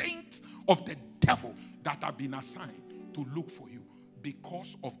agents of the devil that have been assigned to look for you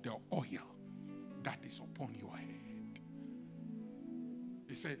because of the oil that is upon your head.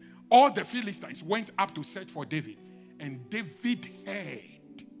 They said, all the Philistines went up to search for David, and David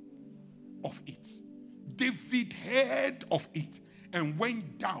heard of it. David heard of it and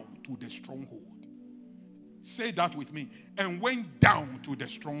went down to the stronghold. Say that with me. And went down to the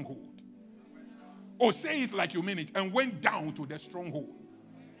stronghold. Or say it like you mean it. And went down to the stronghold.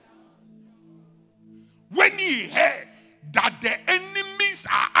 When he heard that the enemies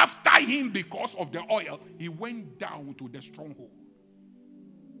are after him because of the oil, he went down to the stronghold.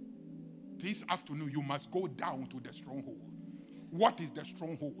 This afternoon, you must go down to the stronghold. What is the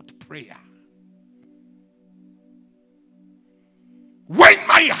stronghold? Prayer. When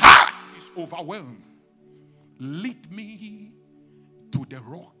my heart is overwhelmed, lead me to the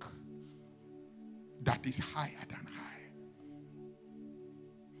rock that is higher than high.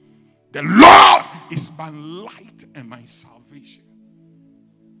 The Lord is my light and my salvation.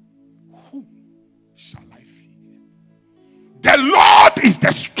 Whom shall I fear? The Lord is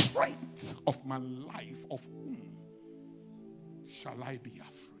the strength of my life. Of whom shall I be afraid?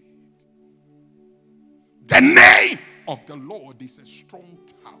 The name of the Lord is a strong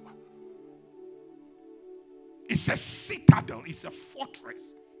tower. It's a citadel. It's a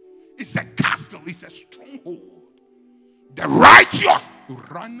fortress. It's a castle. It's a stronghold. The righteous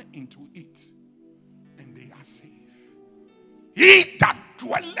run into it and they are safe. He that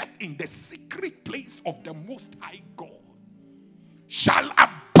dwelleth in the secret place of the Most High God shall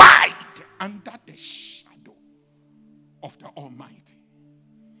abide under the shadow of the Almighty.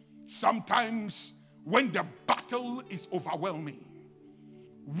 Sometimes when the battle is overwhelming,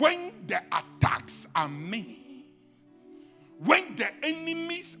 when the attacks are many, when the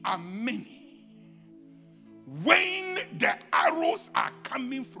enemies are many, when the arrows are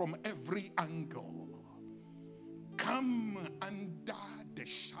coming from every angle, come under the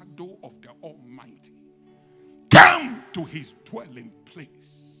shadow of the Almighty. Come to his dwelling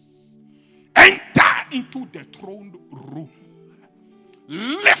place. Enter into the throne room.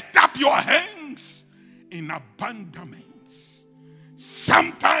 Lift up your hands in abandonment.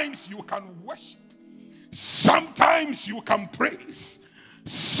 Sometimes you can worship. Sometimes you can praise.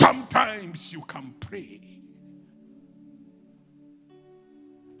 Sometimes you can pray.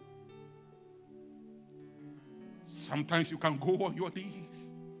 Sometimes you can go on your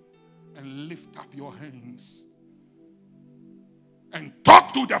knees and lift up your hands and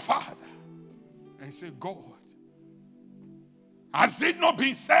talk to the Father and say, God, has it not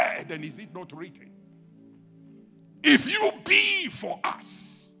been said and is it not written? If you be for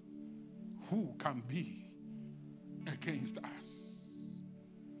us, who can be against us?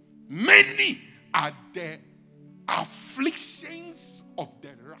 Many are the afflictions of the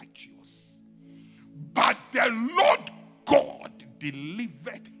righteous, but the Lord God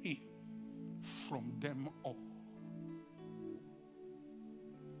delivered him from them all.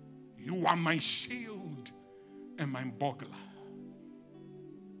 You are my shield and my buckler.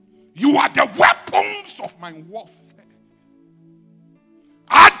 You are the weapons of my warfare.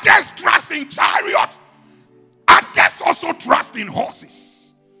 Others trust in chariots. Others also trust in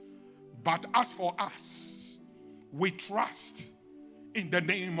horses. But as for us, we trust in the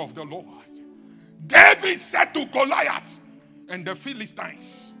name of the Lord. David said to Goliath and the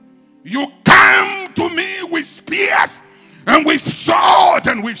Philistines, you come to me with spears and with sword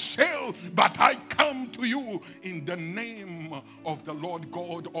and with shield, but I come to you in the name of the Lord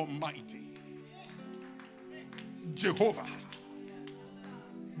God Almighty. Jehovah,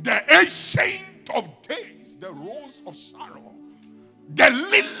 the ancient of days, the rose of Sharon, the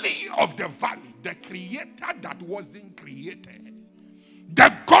lily of the valley, the creator that wasn't created,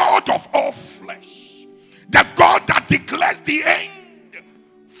 the God of all flesh, the God that declares the end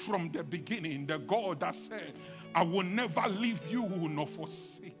from the beginning, the God that said, I will never leave you nor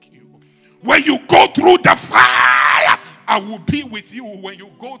forsake you. When you go through the fire, I will be with you. When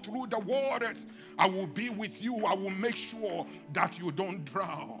you go through the waters, I will be with you. I will make sure that you don't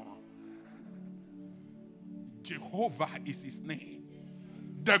drown. Jehovah is his name.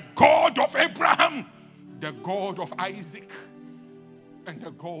 The God of Abraham, the God of Isaac, and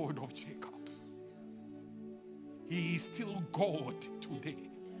the God of Jacob. He is still God today.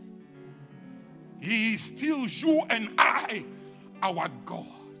 He is still you and I, our God.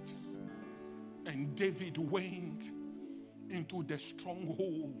 And David went into the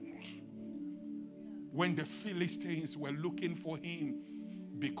strongholds when the Philistines were looking for him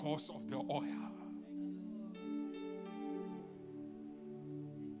because of the oil.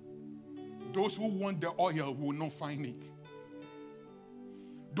 Those who want the oil will not find it.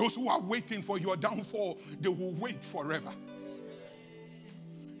 Those who are waiting for your downfall, they will wait forever.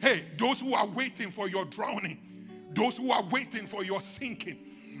 Hey, those who are waiting for your drowning, those who are waiting for your sinking,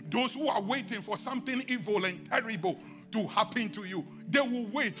 those who are waiting for something evil and terrible to happen to you, they will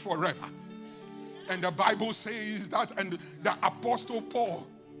wait forever. And the Bible says that, and the Apostle Paul,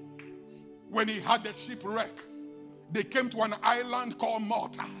 when he had the shipwreck, they came to an island called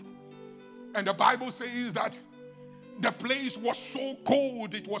Malta. And the Bible says that the place was so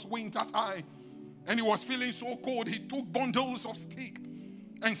cold, it was winter time, and he was feeling so cold, he took bundles of stick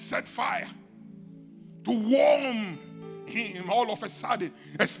and set fire to warm him. All of a sudden,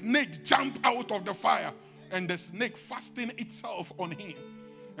 a snake jumped out of the fire, and the snake fastened itself on him.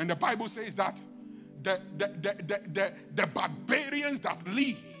 And the Bible says that the barbarians that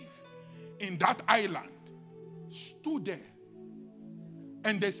live in that island stood there,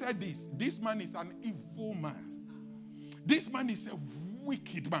 and they said this man is an evil man. This man is a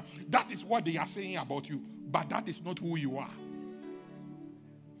wicked man. That is what they are saying about you, but that is not who you are.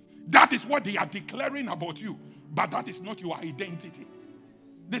 That is what they are declaring about you, but that is not your identity.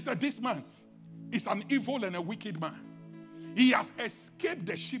 They said this man is an evil and a wicked man. He has escaped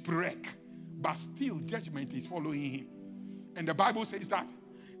the shipwreck, but still judgment is following him. And the Bible says that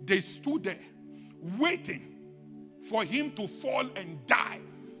they stood there waiting for him to fall and die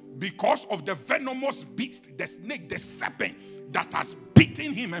because of the venomous beast, the snake, the serpent that has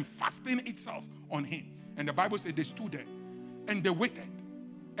beaten him and fastened itself on him. And the Bible says they stood there and they waited.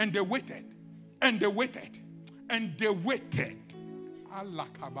 And they waited, and they waited, and they waited. Allah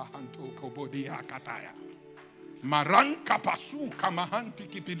kabahanto kobodia kataya. Maranka pasu kamahanti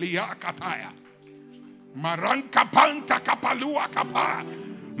kipilia kataya. Maranka panta kapalua kapa.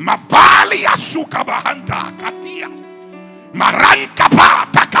 Mabali asuka bahanta katias. Maranka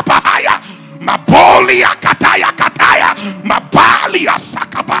pata kapahaya. Maboli akataya kataya. Mabali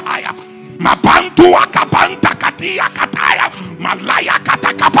asakabahaya. Mabantu akabanta katia kataya. Malaya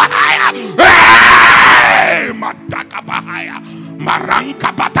katakabahaya. Hey! Matakabahaya.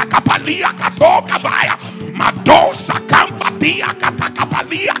 Maranka patakapalia katokabaya. Madosa kampatia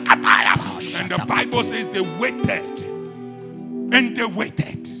katakapalia kataya. And the Bible says they waited. And they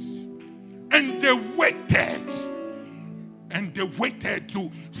waited. And they waited. And they waited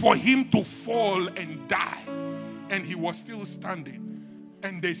for him to fall and die. And he was still standing.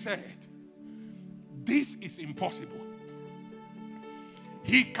 And they said, This is impossible.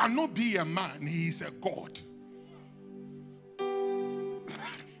 He cannot be a man, he is a God.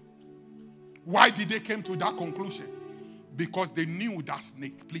 Why did they come to that conclusion? Because they knew that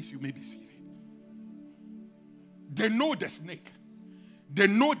snake. Please, you may be seated. They know the snake. They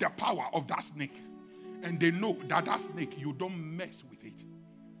know the power of that snake. And they know that that snake, you don't mess with it.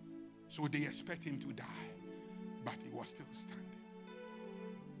 So they expect him to die. But he was still standing.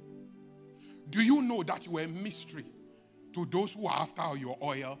 Do you know that you are a mystery to those who are after your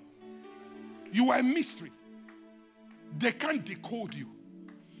oil? You are a mystery. They can't decode you.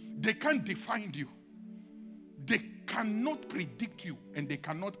 They can't define you. They cannot predict you and they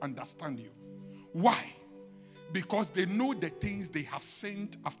cannot understand you. Why? Because they know the things they have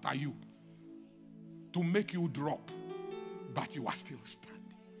sent after you to make you drop, but you are still standing.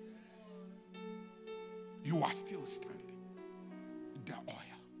 You are still standing. The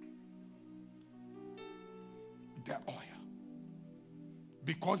oil. The oil.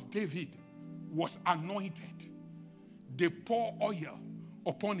 Because David was anointed, they pour oil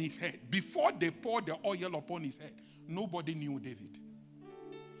upon his head. Before they poured the oil upon his head, nobody knew David.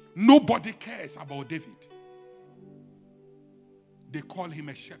 Nobody cares about David. They call him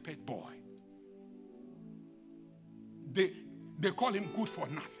a shepherd boy. They call him good for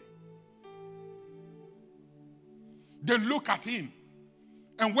nothing. They look at him,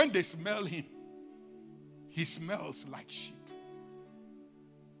 and when they smell him, he smells like sheep.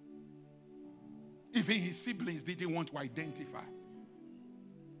 Even his siblings didn't want to identify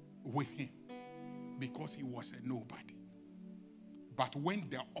with him because he was a nobody. But when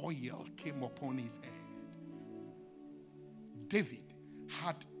the oil came upon his head, David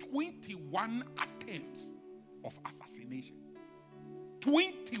had 21 attempts of assassination.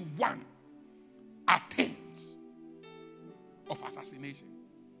 21 attempts of assassination.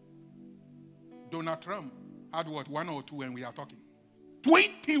 Donald Trump had what, 1 or 2 when we are talking?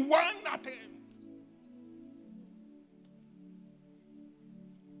 21 attempts.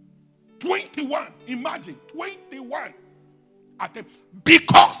 21. Imagine, 21 attempts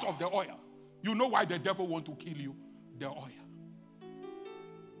because of the oil. You know why the devil wants to kill you? The oil.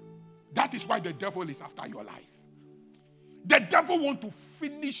 That is why the devil is after your life. The devil wants to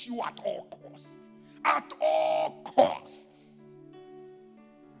finish you at all costs. At all costs.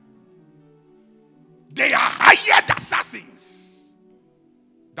 They are hired assassins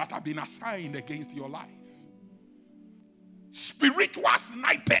that have been assigned against your life. Spiritual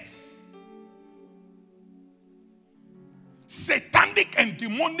snipers. Satanic and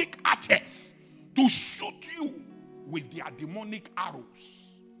demonic archers to shoot you with their demonic arrows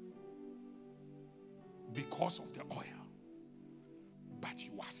because of the oil. But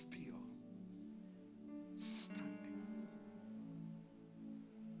you are still standing.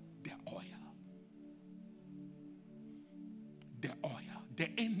 The oil. The oil. The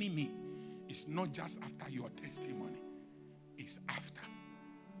enemy is not just after your testimony. It's after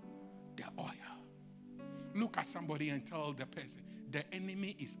the oil. Look at somebody and tell the person, the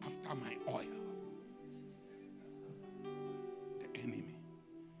enemy is after my oil. The enemy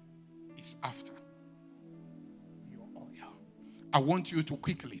is after your oil. I want you to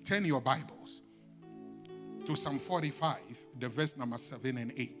quickly turn your Bibles to Psalm 45, the verse number 7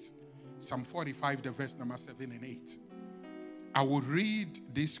 and 8. Psalm 45, the verse number 7 and 8. I will read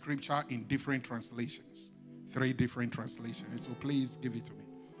this scripture in different translations. 3 different translations. So please give it to me.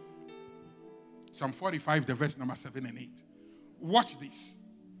 Psalm 45, the verse number 7 and 8. Watch this.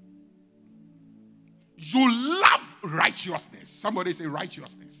 You love righteousness. Somebody say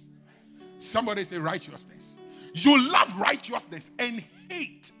righteousness. Somebody say righteousness. You love righteousness and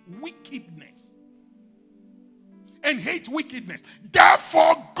hate wickedness. And hate wickedness.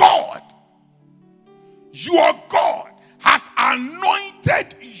 Therefore God, your God, has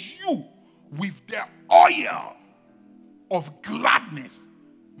anointed you with the oil of gladness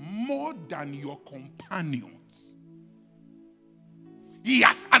more than your companions. He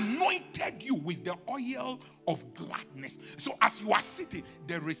has anointed you with the oil of gladness. So as you are sitting,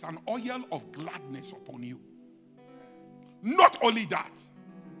 there is an oil of gladness upon you. Not only that,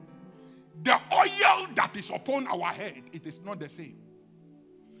 the oil that is upon our head, it is not the same.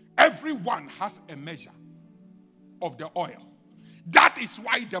 Everyone has a measure of the oil. That is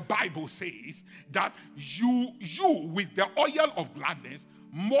why the Bible says that you with the oil of gladness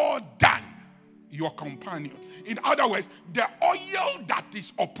more than your companions. In other words, the oil that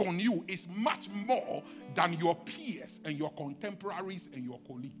is upon you is much more than your peers and your contemporaries and your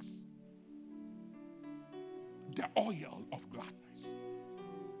colleagues. The oil of gladness.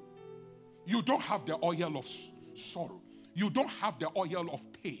 You don't have the oil of sorrow. You don't have the oil of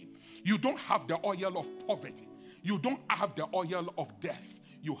pain. You don't have the oil of poverty. You don't have the oil of death.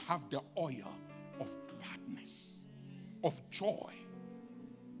 You have the oil of gladness, of joy,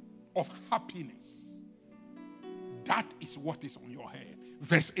 of happiness. That is what is on your head.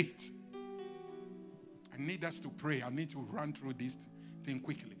 Verse 8. I need us to pray. I need to run through this thing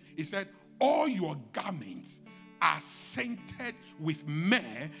quickly. He said, all your garments are scented with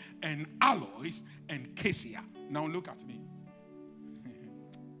myrrh and aloes and cassia. Now look at me.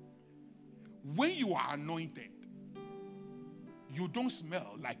 When you are anointed, you don't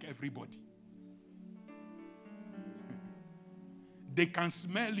smell like everybody. They can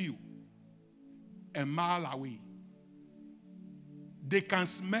smell you a mile away. They can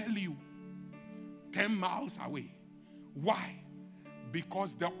smell you 10 miles away. Why?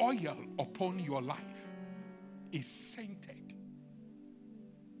 Because the oil upon your life is scented.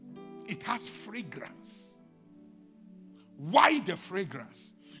 It has fragrance. Why the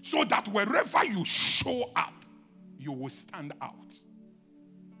fragrance? So that wherever you show up, you will stand out.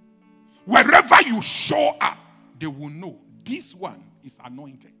 Wherever you show up, they will know this one is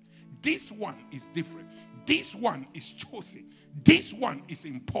anointed. This one is different. This one is chosen. This one is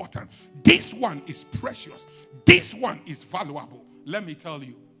important. This one is precious. This one is valuable. Let me tell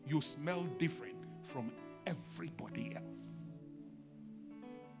you, you smell different from everybody else.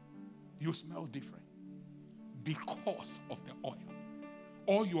 You smell different because of the oil.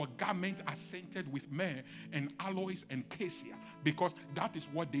 All your garments are scented with myrrh and aloes and cassia, because that is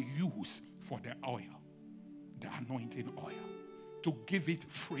what they use for the oil, the anointing oil, to give it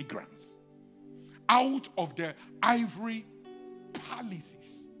fragrance. Out of the ivory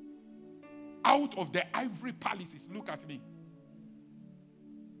palaces, out of the ivory palaces, look at me.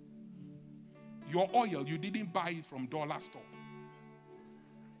 Your oil, you didn't buy it from dollar store.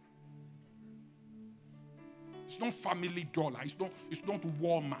 It's not Family Dollar. It's not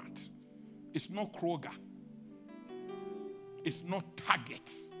Walmart. It's not Kroger. It's not Target.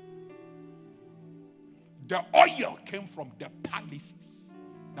 The oil came from the palaces.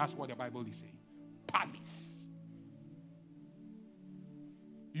 That's what the Bible is saying. Palace.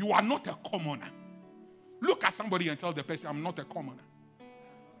 You are not a commoner. Look at somebody and tell the person, I'm not a commoner.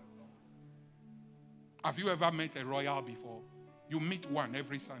 Have you ever met a royal before? You meet one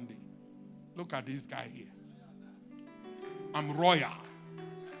every Sunday. Look at this guy here. I'm royal.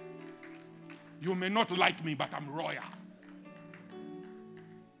 You may not like me, but I'm royal.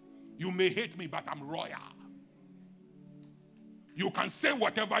 You may hate me, but I'm royal. You can say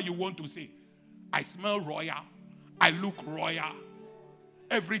whatever you want to say. I smell royal. I look royal.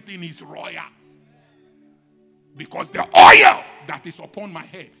 Everything is royal. Because the oil that is upon my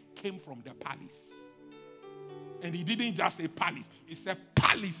head came from the palace. And he didn't just say palace. He said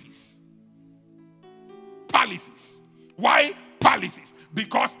palaces. Palaces. Why palaces?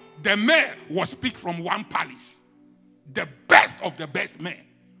 Because the myrrh was picked from one palace. The best of the best myrrh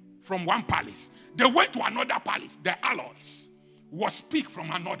from one palace. They went to another palace. The aloes was picked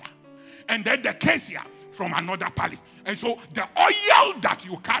from another. And then the cassia from another palace. And so the oil that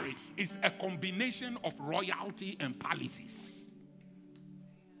you carry is a combination of royalty and palaces.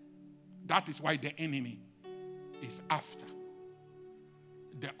 That is why the enemy is after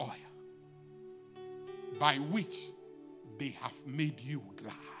the oil by which they have made you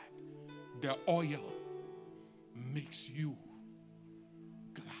glad. The oil makes you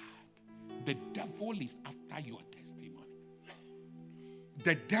glad. The devil is after your testimony.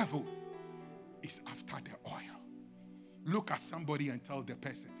 The devil is after the oil. Look at somebody and tell the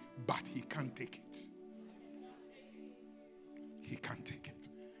person, but he can't take it. He can't take it.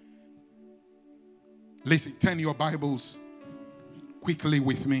 Listen, turn your Bibles quickly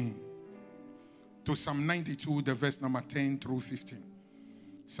with me to Psalm 92, the verse number 10 through 15.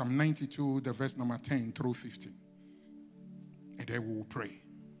 Psalm 92, the verse number 10 through 15. And then we will pray.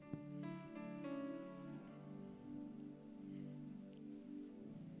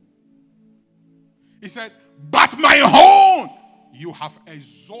 He said, but my horn you have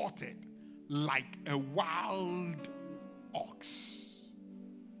exalted like a wild ox.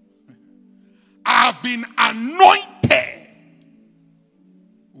 I have been anointed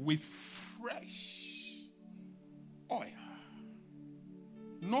with fresh oil.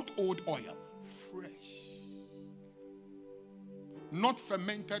 Not old oil, fresh. Not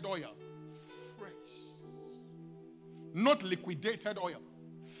fermented oil, fresh. Not liquidated oil,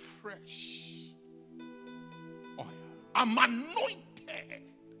 fresh oil. I'm anointed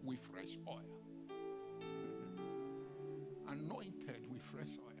with fresh oil. Anointed with fresh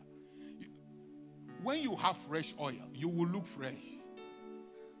oil. When you have fresh oil, you will look fresh.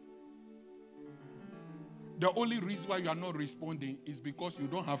 The only reason why you are not responding is because you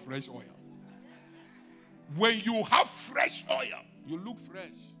don't have fresh oil. When you have fresh oil, you look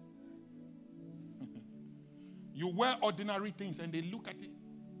fresh. You wear ordinary things and they look at it.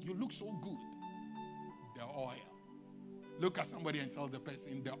 You look so good. The oil. Look at somebody and tell the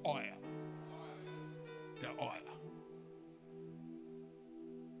person, the oil. The oil.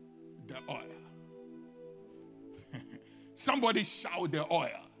 The oil. Somebody shout the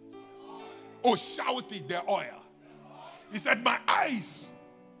oil. Oh, shout it, the oil. He said, my eye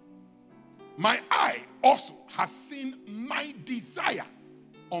also has seen my desire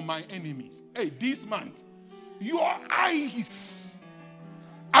on my enemies. Hey, this month, your eyes.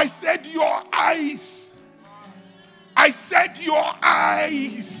 I said your eyes. I said your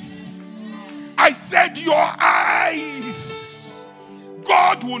eyes. I said your eyes.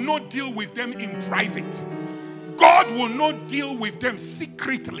 God will not deal with them in private. God will not deal with them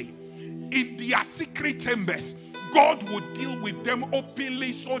secretly. In their secret chambers, God will deal with them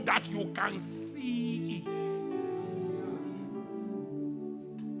openly so that you can see it.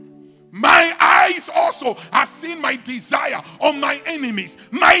 My eyes also have seen my desire on my enemies.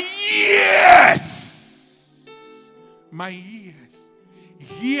 My ears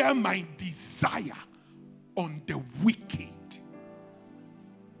hear my desire on the wicked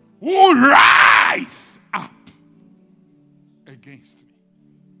who rise up against me.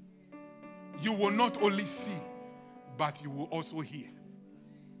 You will not only see, but you will also hear.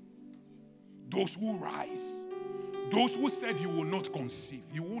 Those who rise, those who said you will not conceive,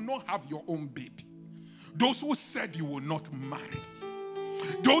 you will not have your own baby. Those who said you will not marry,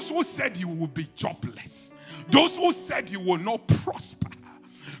 those who said you will be jobless, those who said you will not prosper,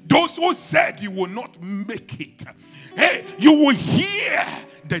 those who said you will not make it. Hey, you will hear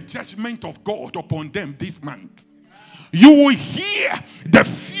the judgment of God upon them this month. You will hear the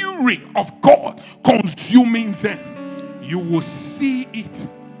fury of God consuming them. You will see it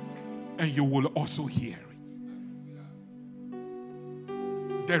and you will also hear it.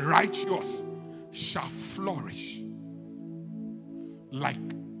 The righteous shall flourish like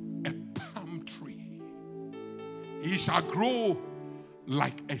a palm tree. He shall grow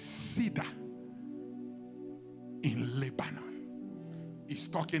like a cedar in Lebanon. He's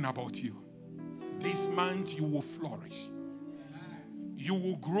talking about you. This month you will flourish. You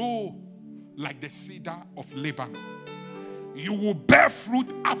will grow like the cedar of Lebanon. You will bear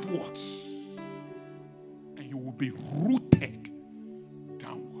fruit upwards. And you will be rooted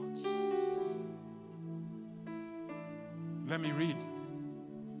downwards. Let me read.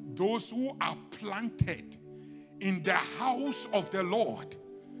 Those who are planted in the house of the Lord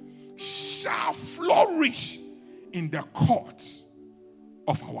shall flourish in the courts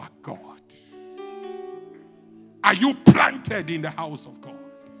of our God. Are you planted in the house of God?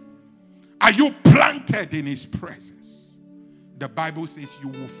 Are you planted in his presence? The Bible says you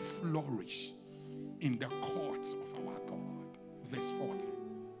will flourish in the courts of our God. Verse 14.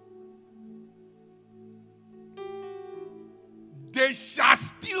 They shall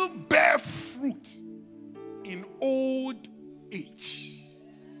still bear fruit in old age.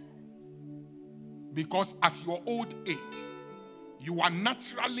 Because at your old age, you are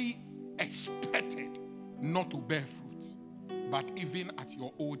naturally expected not to bear fruit. But even at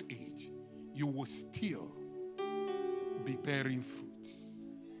your old age, you will still be bearing fruit.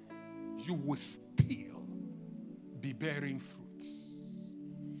 You will still be bearing fruit.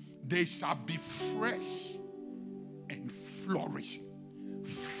 They shall be fresh and flourishing.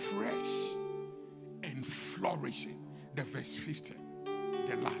 Fresh and flourishing. The verse 15,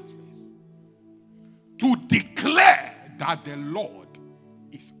 the last verse. To declare that the Lord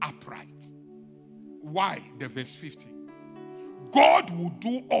is upright. Why? The verse 15. God will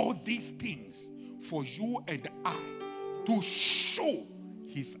do all these things for you and I to show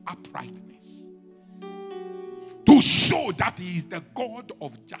his uprightness. To show that he is the God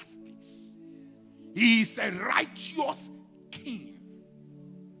of justice. He is a righteous king.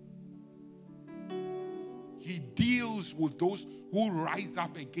 He deals with those who rise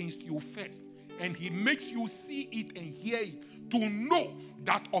up against you first. And he makes you see it and hear it to know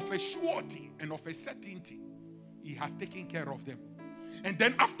that of a surety and of a certainty, he has taken care of them. And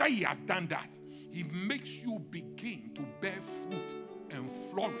then after he has done that, he makes you begin to bear fruit and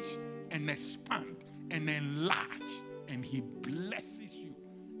flourish and expand and enlarge. And he blesses you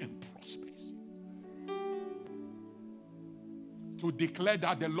and prospers you. To declare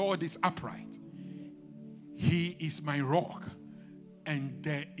that the Lord is upright. He is my rock, and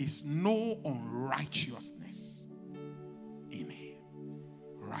there is no unrighteousness in him.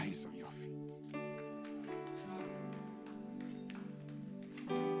 Rise on your feet.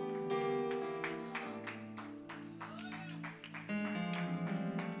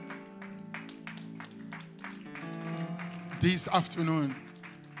 This afternoon,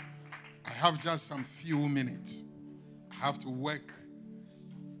 I have just some few minutes. I have to work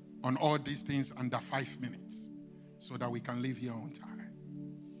on all these things under 5 minutes so that we can leave here on time.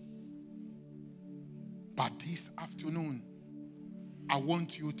 But this afternoon, I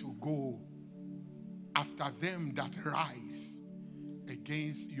want you to go after them that rise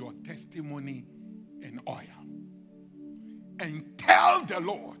against your testimony and oil. And tell the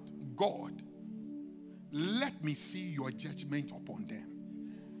Lord, God, let me see your judgment upon them.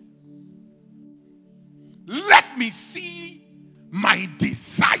 Let me see my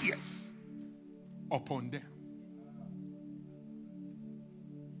desires upon them.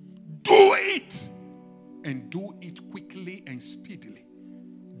 Do it, and do it quickly and speedily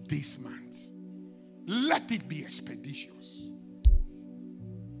this month. Let it be expeditious.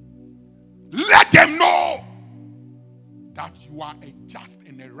 Let them know that you are a just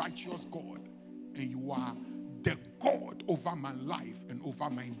and a righteous God, and you are the God over my life and over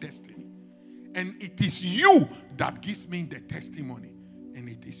my destiny. And it is you that gives me the testimony, and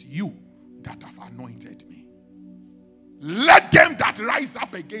it is you that have anointed me. Let them that rise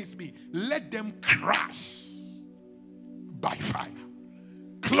up against me, let them crash by fire.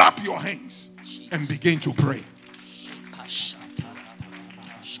 Clap your hands and begin to pray.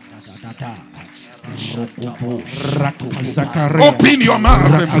 Open your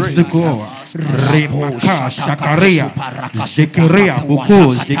mouth and pray.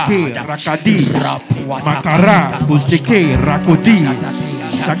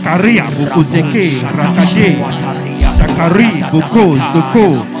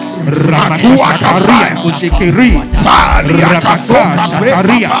 Rakazakaria Kuzekeri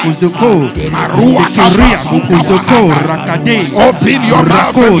Rakazakaria Kuzuko Zekaria Kuzoko Rakade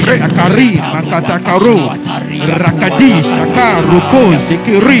Rako Zakari Makatakaro Rakadi Shaka Ruko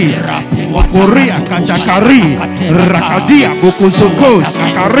Zekeri Korea Katakari Rakadia Bukuzoko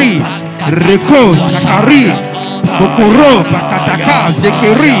Zakari Reko Zakari Bokoro Bakataka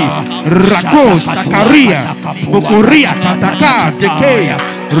Zekeri Rako Zakaria Bokoria Kataka Zekeya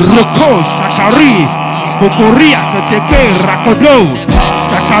Roko Sakari Bokoria Kateke Rakodo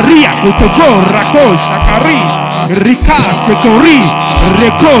Sakaria Kutoko Rako Sakari Rika Sekori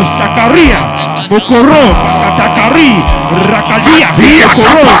Reko Sakaria Bokoro Katakari Rakadia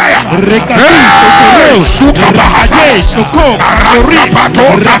Bokoro Rekati Sokoro Rakade Soko Kakori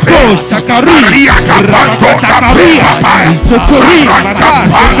Rako Sakari Rakatakaria Sokori Makas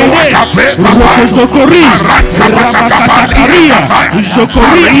Sekere Roko Sokori Rakatakaria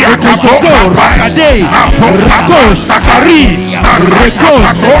Sokori Roko Rakade Rako Sakari Reko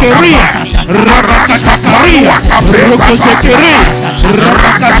Sekeria Rakatakaria Roko Sekere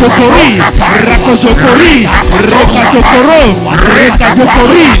Rakatokori Rakosokori, Rekatokoro,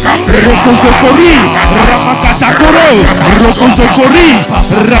 Rekatokori, Rekosokori, Ramakatakoro, Rokosokori,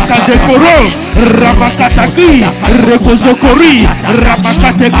 Rakazekoro, Ramakataki, Rekosokori,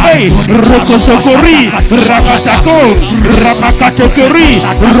 Ramakateke, Rokosokori, Ramatako, Ramakatekori,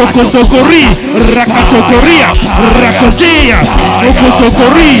 Rokosokori, Rakatokoria, Rakosea,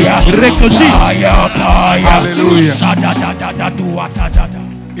 Rokosokori, Rekosia. Hallelujah.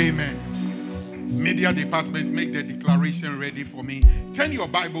 Amen. Media department, make the declaration ready for me. Turn your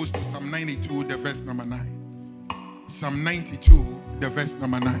Bibles to Psalm 92, the verse number 9. Psalm 92, the verse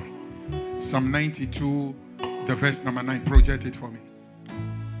number 9. Psalm 92, the verse number 9. Project it for me.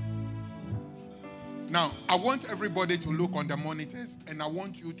 Now, I want everybody to look on the monitors, and I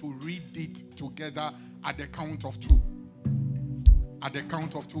want you to read it together at the count of 2. At the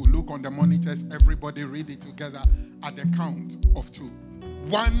count of 2. Look on the monitors. Everybody read it together at the count of 2.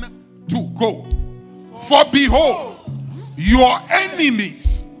 1, 2, go. For behold, your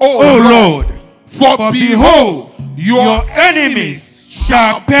enemies, O Lord, for behold, your enemies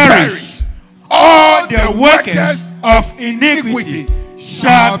shall perish. All the workers of iniquity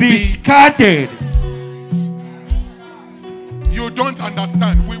shall be scattered. You don't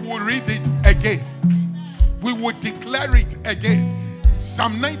understand. We will read it again. We will declare it again.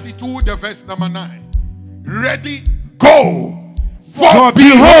 Psalm 92, the verse number 9. Ready, go. For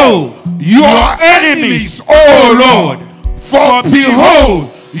behold, your enemies, O Lord, for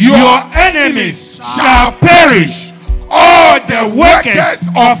behold, your enemies shall perish. All the workers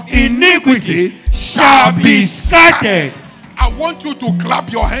of iniquity shall be scattered. I want you to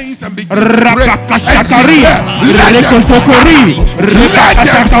clap your hands and begin to pray. Rapakashakari, Rekosokori,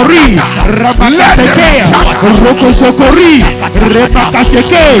 Repakashakari, Rapakatekea, Rokosokori,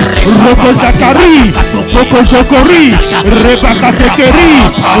 Repakasheke, Rokosakari, Rokosokori, Repakatekeri,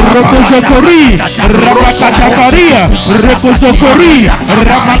 Rokosokori, Rapakatakaria, Rekosokori,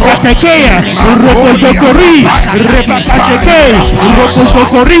 Rapakatekea, Rokosokori, Repakasheke,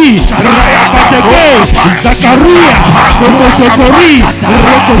 Rokosokori, Rapakateke, Zakaria, Rokosokori,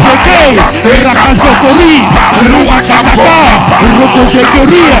 Rokoseke, Rakasokori, Ruakataka,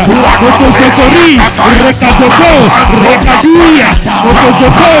 Rokosekoria, Rokosokori, Rekasoko, Rekadia,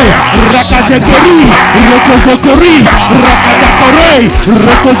 Rokosoko, Rakatekeri, Rokosokori, Rakatakore,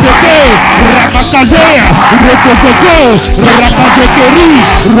 Rokoseke, Rapakazea, Rokosoko, Rakasekeri,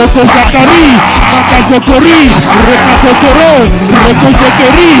 Rokosakari, Rakasokori, Rekatokoro,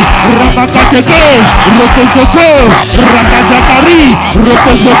 Rokosekeri, Rapakateke, Rokosoko, Rakazakari,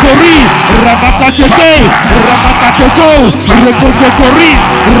 Rokosokori, Rabakaseke, Rabakatoko, Rokosokori,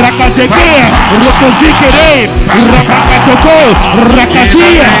 Rakazekea, Rokosikere, Rabakatoko,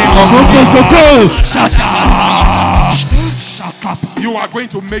 Rakazia, Rokosoko. You are going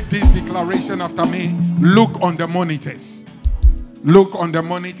to make this declaration after me. Look on the monitors. Look on the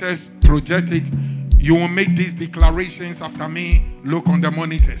monitors. Project it. You will make these declarations after me. Look on the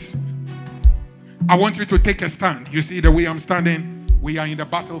monitors. I want you to take a stand. You see the way I'm standing? We are in the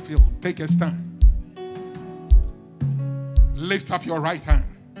battlefield. Take a stand. Lift up your right hand.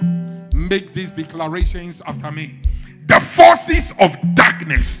 Make these declarations after me. The forces of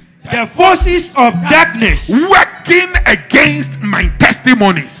darkness. The forces of darkness Working against my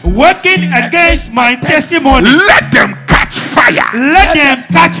testimonies. working against my testimony. Let them catch fire. Let them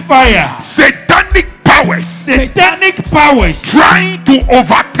catch fire. Satanic powers. Satanic powers Trying to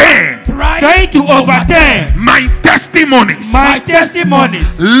overturn my testimonies. my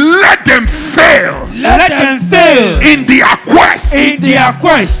testimonies. Let them fail Let them fail in their quest. in their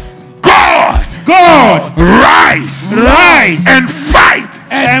quest. God, rise Rise and fight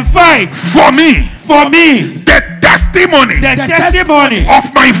and fight for me. for me. The testimony The testimony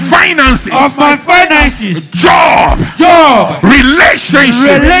of my finances, of my finances, job,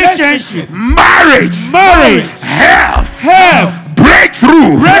 relationship, marriage, health,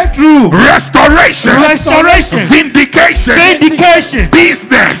 breakthrough, restoration, vindication,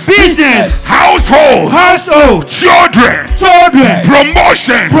 business, household, children,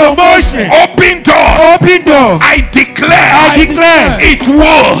 promotion, open doors. I declare it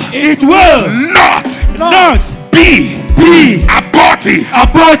will not be abortive.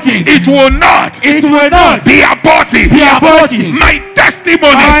 It will not be abortive. My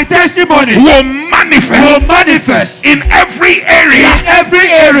testimony will manifest in every area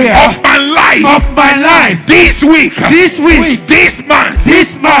of my life. This week, this month,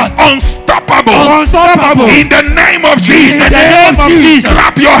 unstoppable. In the name of Jesus.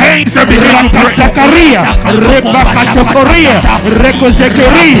 Clap your hands and begin to pray. Zakaria, Rebakasokoria,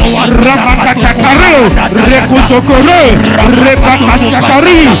 Rekozekeri, Rabakatakaro, Rekozokoro,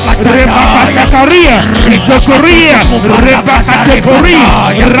 Rebakasakari, Rebakasakaria, Zokoria, Rebakatekori,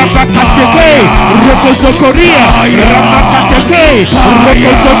 Rabakaseke, Rekozokoria, Rabakateke,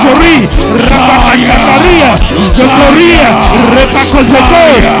 Rekozokori, Rabakasakaria, Zokoria, Rebakozoko,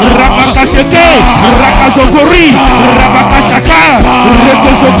 Rabakaseke, Rakazokori, Rabakasaka,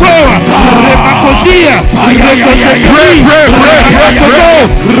 Rekozoko, Rebakozia, Rekozekeri, Rakazoko,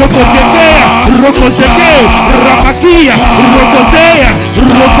 Rokozekea, Rokozeke, Rabakia, Rokozea,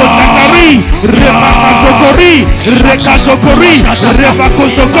 Rokozakari, Rebakazokori, Rekazokori,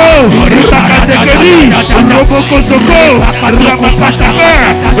 Rebakozoko, Rebakazekeri, Robokozoko, Rabakasaka,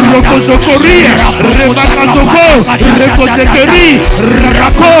 Rokozokoria, Rebakazoko, Rekozekeri,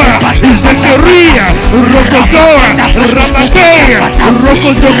 Rakora, Zekeria, Rokozoa, Rabakea,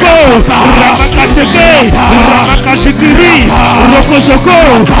 Rokozoko, Rabakaseke, Rabakazekeri, Rokozoko,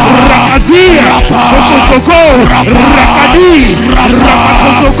 Rakazia, Rokozoko, Rakadi,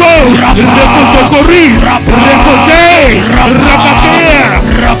 Rabakazoko, Rekozokori, Rekoze, Rabakea.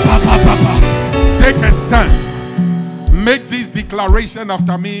 Take a stand. Make this declaration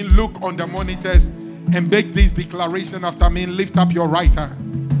after me. Look on the monitors and make this declaration after me. Lift up your right hand.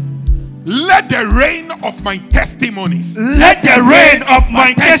 Let the rain of my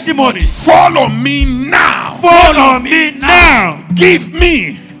testimonies fall on me now. Give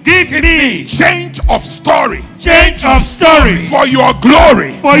me change of story for your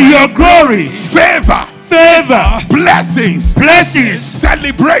glory. Favor favor, blessings, blessings,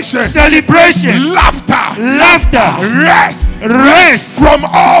 celebration, celebration, laughter, laughter, rest, rest from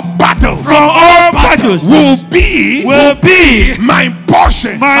all battles, from all battles will be my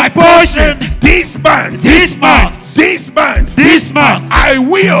portion. my portion This month, this month, this month, this month. I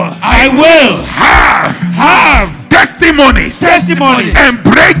will have testimonies and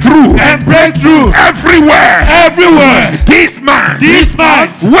breakthrough everywhere. This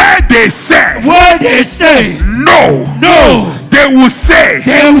month, where they say no, they will say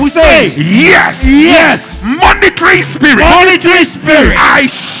yes. Monitoring spirit, I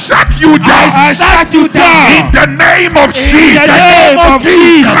shut you down. In the name of Jesus.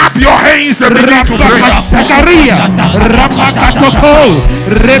 Clap your hands and begin to pray.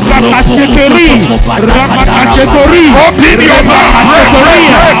 Open your mouth.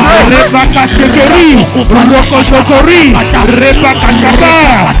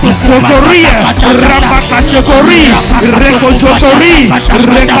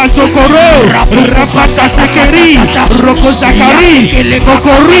 Sekeri, Roko Zakari,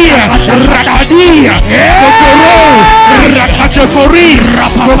 Kokoria, Rakadia, Kokoro, Rakatokori,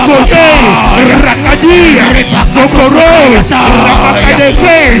 Kokote, Rakadia, Kokoro,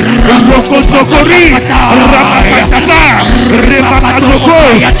 Rakadeke, Roko Sokori, Rakasaka, Rebakazoko,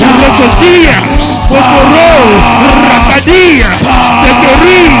 Rokosia, Kokoro, Rakadia,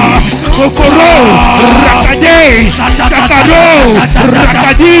 Sekeri, Kokoro, Rakade, Sakaro,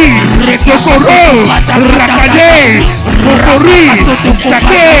 Rakadi, Kokoro, Rakade, Kokori,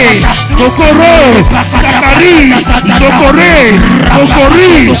 Sake, Kokoro, Sakari, Sokore,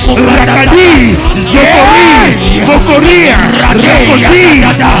 Kokori, Rakadi, Sokori, Kokoria, Rakosi,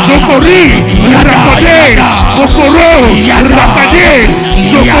 Sokori, Rakade, Kokoro, Rakade,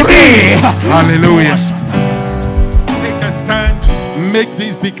 Sokori. Hallelujah. Take a stand. Make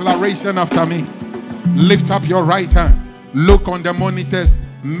this declaration after me. Lift up your right hand. Look on the monitors.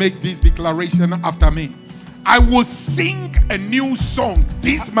 Make this declaration after me. I will sing a new song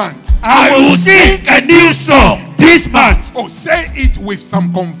this month. I will sing a new song this month. Oh, say it with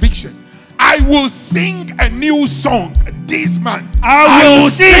some conviction. I will sing a new song this month. I will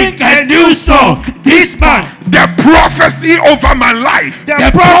sing a new song this month. The prophecy over my life.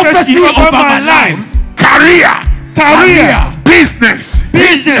 The prophecy over my life. Career. Business.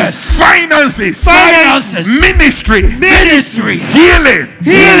 Finances. Ministry. Healing.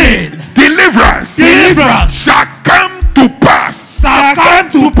 Deliverance. Shall come to pass.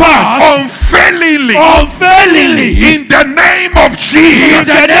 Unfailingly. In the name of Jesus.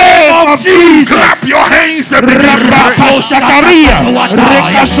 Clap your hands and begin to pray.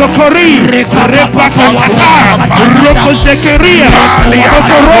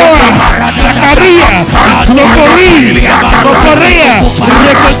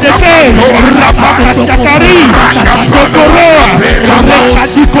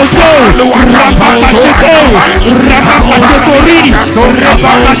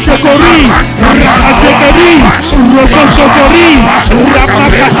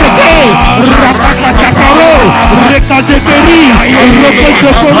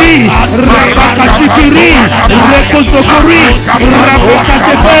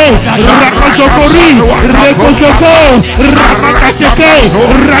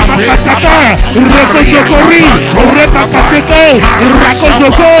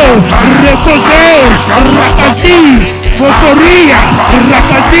 Mokoria,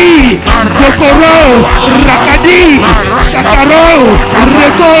 Rakazi, Zokoro, Rakadi, Sakaro,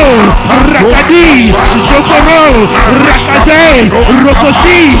 Reko, Rakadi, Zokoro, Rakaze,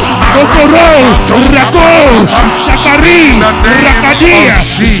 Rokosi, Zokoro, Rako, Sakari, Rakadia,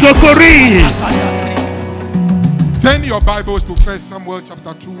 Zokori. Turn your Bibles to 1 Samuel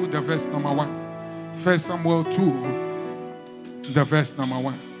chapter 2, the verse number 1. 1 Samuel 2, the verse number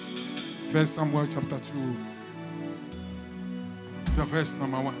 1. 1 Samuel chapter 2. The verse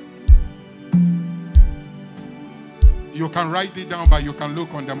number 1. You can write it down, but you can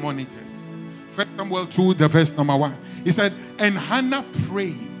look on the monitors. 1 Samuel 2, the verse number 1. He said, and Hannah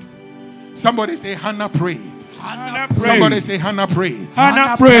prayed. Somebody say Hannah prayed. Somebody say Hannah prayed.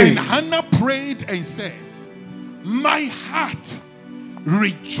 Hannah prayed. And Hannah prayed and said, my heart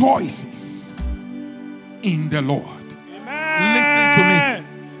rejoices in the Lord. Amen. Listen to me.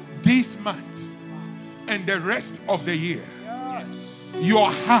 This month and the rest of the year, your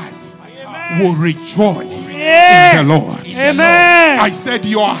heart will rejoice in the Lord. Amen. I said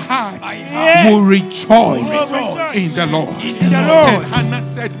your heart will rejoice in the Lord. And Hannah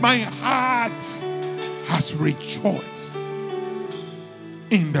said, my heart has rejoiced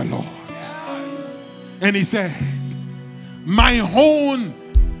in the Lord. And he said, my horn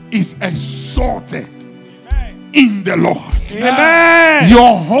is exalted in the Lord. Amen.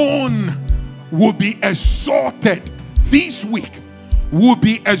 Your horn will be exalted this week, will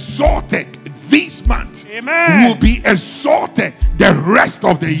be exalted this month, Amen. will be exalted the rest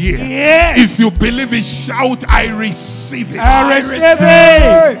of the year. Yes. If you believe it, shout, I receive it. I receive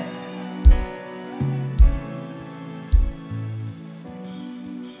it.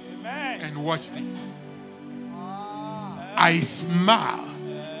 Amen. And watch this. I smile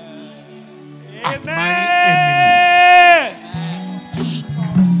at my enemies.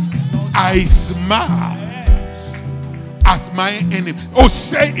 I smile at my enemy. Oh,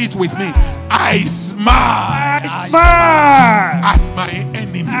 say it with me. I smile at my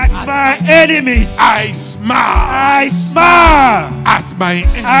enemies. At my enemies. I smile at my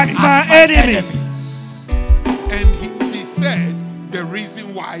enemies. And she said the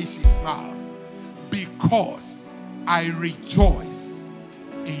reason why she smiles, because I rejoice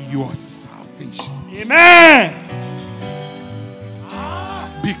in your salvation. Amen.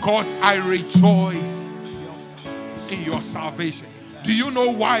 Because I rejoice in your salvation. Do you know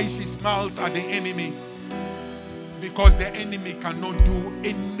why she smiles at the enemy? Because the enemy cannot do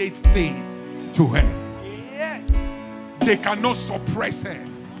anything to her. Yes. They cannot suppress her.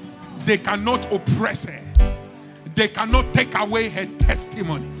 They cannot oppress her. They cannot take away her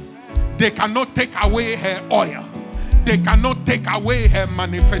testimony. They cannot take away her oil. They cannot take away her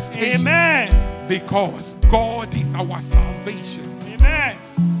manifestation. Amen. Because God is our salvation. Amen.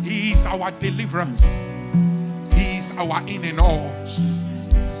 He is our deliverance. He is our in and all.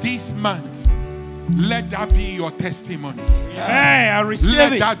 This month, let that be your testimony. Amen. I receive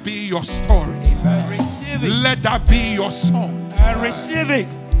Let it. that be your story. I receive it. Let that be your song. I receive it.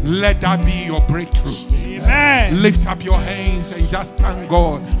 Let that be your breakthrough. Amen. Lift up your hands and just thank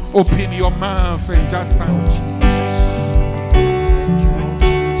God. Open your mouth and just thank God.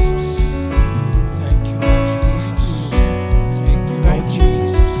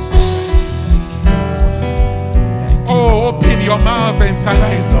 Oh, open your mouth and thank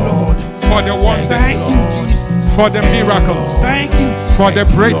Him, Lord, for the wonders. Thank you, Jesus. For the miracles. Thank you, Jesus. For the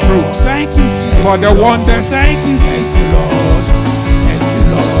breakthroughs. Thank you, Jesus. For the wonders. Thank you, Jesus.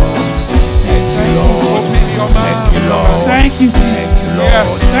 Open your mouth. Thank you, Jesus.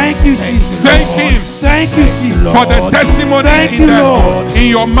 Yes. Thank you, Jesus. Thank Him Thank you, Jesus. for the testimony Thank in, you, Lord. in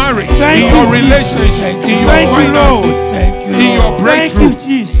your marriage, Thank in your you, relationship, in your Thank you, Lord. finances, in your Thank breakthrough. you,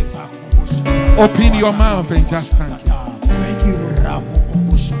 Jesus. Open your mouth and just thank Him. Thank you, Lord.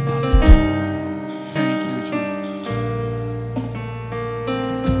 Thank you, Jesus.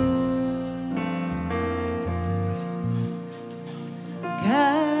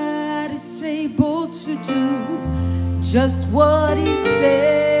 God is able to do just what He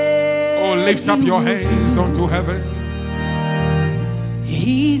said. Oh, lift up your hands unto heaven.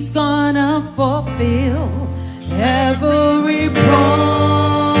 He's gonna fulfill every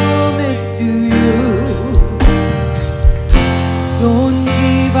promise to you. Don't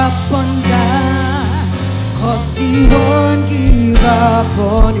give up on God, 'cause He won't give up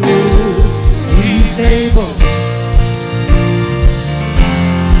on you. He's able.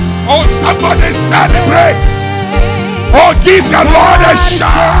 Oh, somebody celebrate. Oh, give the Lord a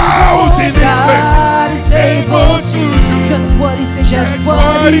shout in this place. God is able to do just what He said, just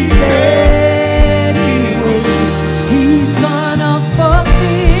what He said He will do. He's gonna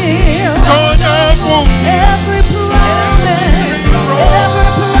fulfill every promise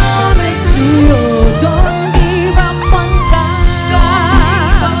to you. Don't give up on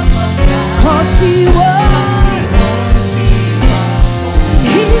God, 'cause He will.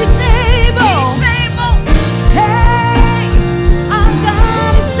 He's able. Hey, our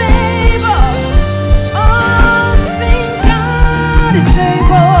God is able. Oh, sing, God is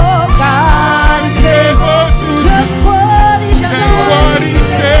able. God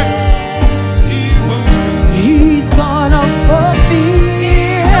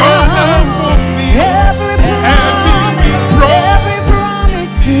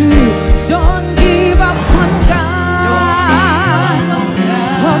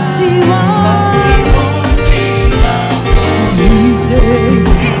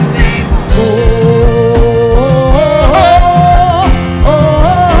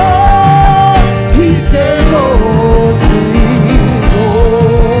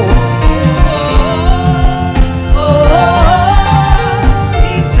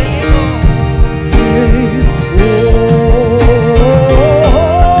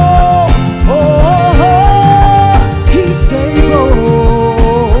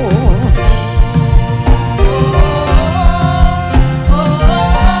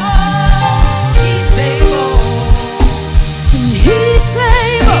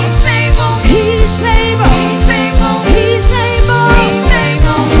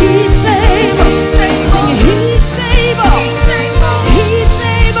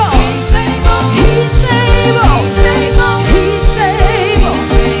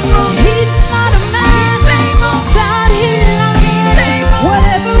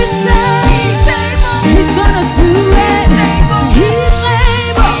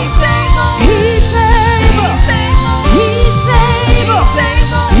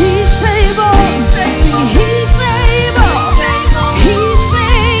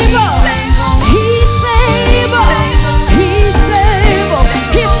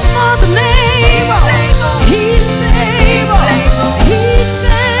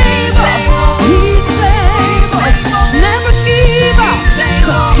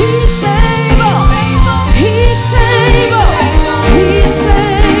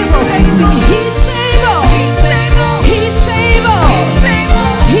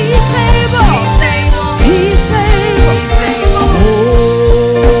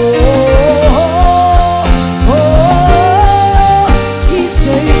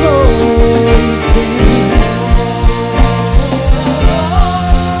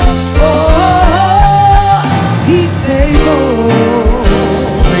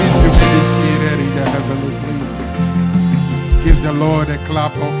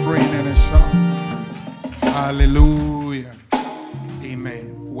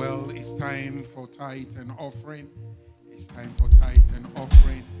Well, it's time for tithe and offering. It's time for tithe and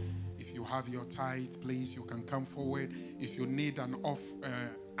offering. If you have your tithe, please, you can come forward. If you need an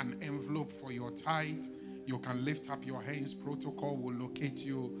envelope for your tithe, you can lift up your hands. Protocol will locate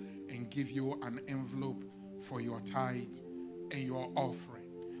you and give you an envelope for your tithe and your offering.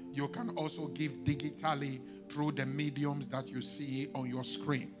 You can also give digitally through the mediums that you see on your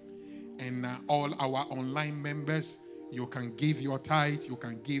screen. And all our online members, you can give your tithe, you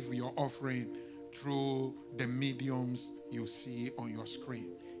can give your offering through the mediums you see on your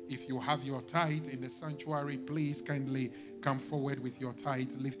screen. If you have your tithe in the sanctuary, please kindly come forward with your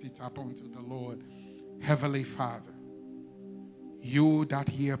tithe, lift it up unto the Lord. Heavenly Father, you that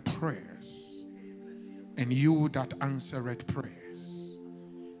hear prayers and you that answereth prayers,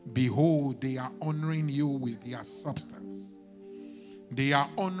 behold, they are honoring you with their substance. They are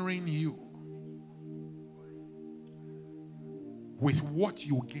honoring you with what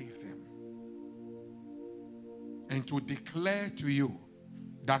you gave them. And to declare to you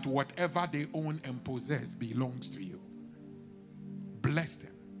that whatever they own and possess belongs to you. Bless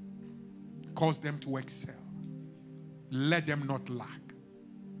them. Cause them to excel. Let them not lack.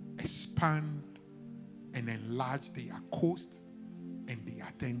 Expand and enlarge their coast and their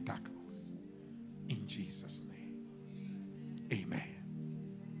tentacles. In Jesus' name. Amen.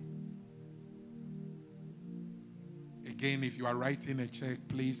 Again, if you are writing a check,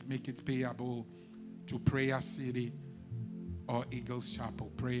 please make it payable to Prayer City or Eagles Chapel.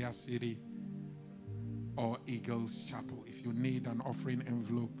 Prayer City or Eagles Chapel. If you need an offering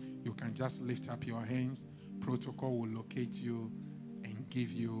envelope, you can just lift up your hands. Protocol will locate you and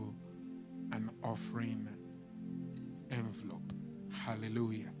give you an offering envelope.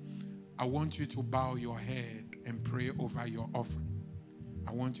 Hallelujah. I want you to bow your head and pray over your offering.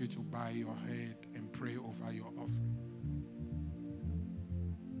 I want you to bow your head and pray over your offering.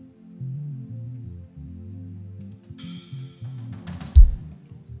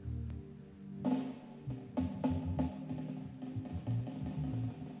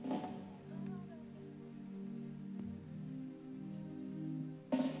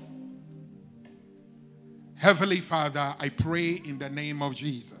 Heavenly Father, I pray in the name of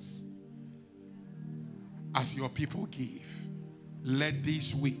Jesus, as your people give, let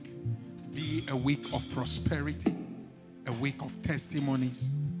this week be a week of prosperity, a week of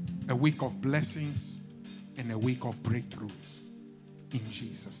testimonies, a week of blessings, and a week of breakthroughs. In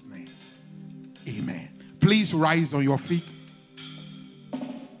Jesus' name, amen. Please rise on your feet.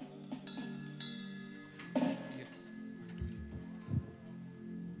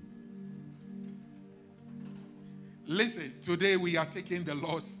 Listen, today we are taking the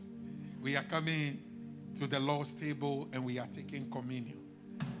Lord's, we are coming to the Lord's table and we are taking communion.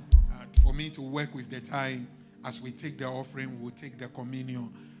 For me to work with the time, as we take the offering, we will take the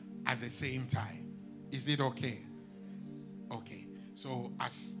communion at the same time. Is it okay? Okay. So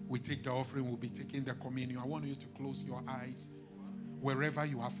as we take the offering, we'll be taking the communion. I want you to close your eyes. Wherever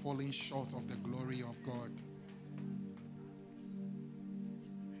you are falling short of the glory of God,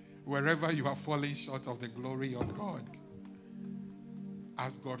 wherever you are falling short of the glory of God,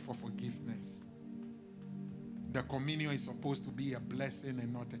 ask God for forgiveness. The communion is supposed to be a blessing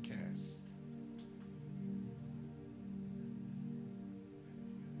and not a curse.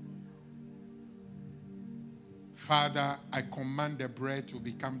 Father, I command the bread to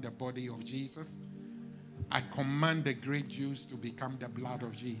become the body of Jesus. I command the grape juice to become the blood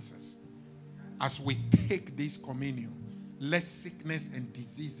of Jesus. As we take this communion, let sickness and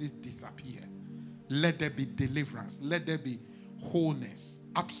diseases disappear. Let there be deliverance. Let there be wholeness.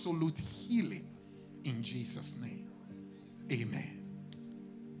 Absolute healing. In Jesus' name. Amen.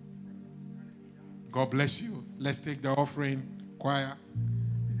 God bless you. Let's take the offering. Choir.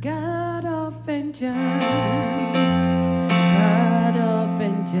 God of vengeance. God of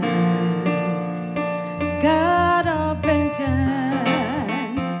vengeance. God of vengeance.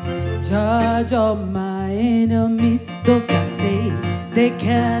 Judge of my enemies. Those that say they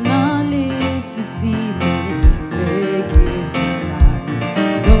cannot live to see me make it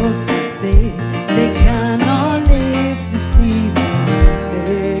alive. Those that say they cannot live to see me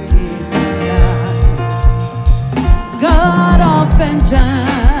make it alive. God of vengeance,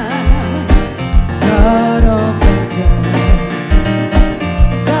 God of vengeance,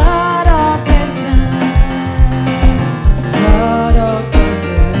 God of vengeance, God of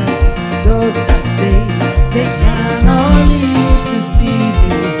vengeance. Those that say they cannot live to see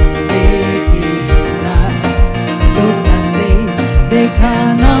me make it alive. Those that say they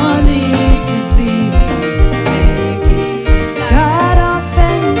cannot live to see me make it alive. God of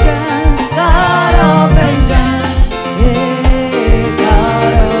vengeance, God of vengeance, yeah,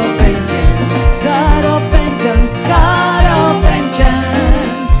 God of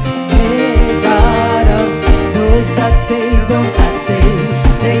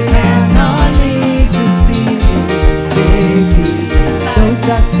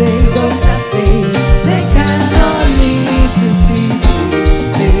say, those that say, they cannot live to see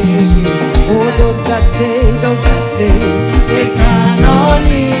me. Oh, those that say, they cannot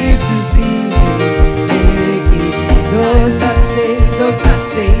live to see me. Those that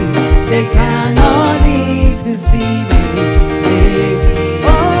say, they cannot live to see me. Oh,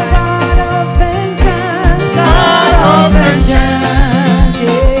 God of vengeance, God of vengeance,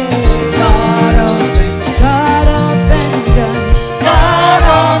 yeah. God of vengeance, God of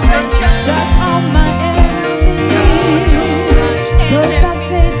vengeance, that's all my enemies.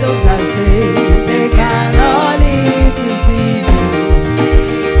 Those that say, they cannot live to see me.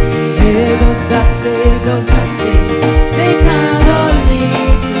 Yeah, those that say, they cannot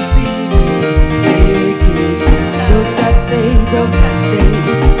live to see me. Those that say,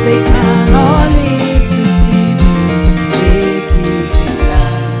 they cannot live to see me.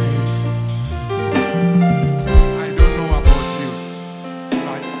 I don't know about you,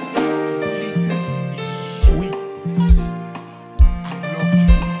 but Jesus is sweet. I love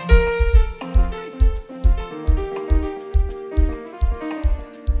Jesus.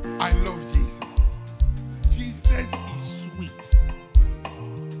 I love Jesus. Jesus is sweet.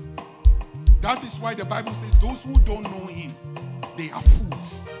 That is why the Bible says those who don't know him, they are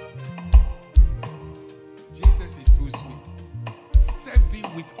fools. Jesus is too sweet. Serve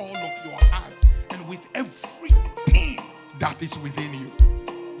him with all of your heart and with everything that is within you.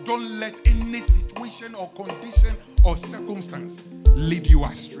 Don't let any situation or condition or circumstance lead you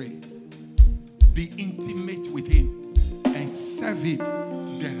astray. Be intimate with him and serve him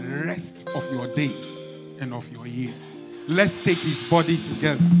the rest of your days and of your years. Let's take his body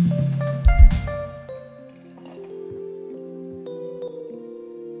together.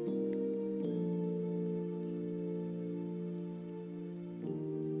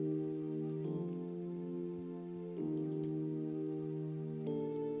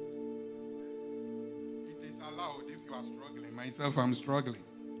 If you are struggling, myself, I'm struggling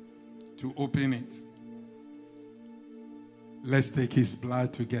to open it. Let's take his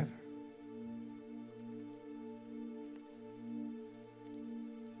blood together.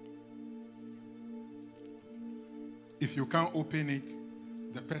 If you can't open it,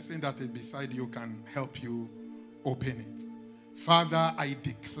 the person that is beside you can help you open it. Father, I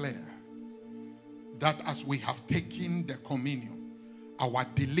declare that as we have taken the communion, our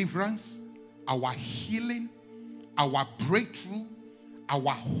deliverance, our healing, our breakthrough,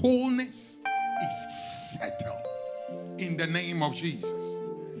 our wholeness is settled in the name of Jesus.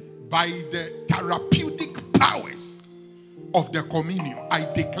 By the therapeutic powers of the communion, I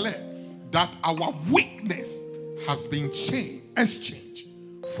declare that our weakness has been exchanged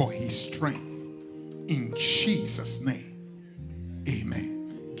for his strength. In Jesus' name,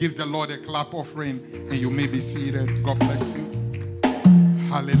 amen. Give the Lord a clap offering and you may be seated. God bless you.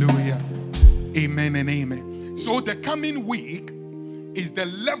 Hallelujah. Amen and amen. So the coming week is the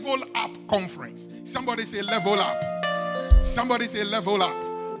Level Up Conference. Somebody say level up. Somebody say level up.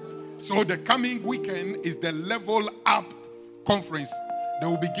 So the coming weekend is the Level Up Conference. They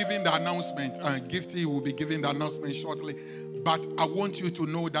will be giving the announcement. Gifty will be giving the announcement shortly. But I want you to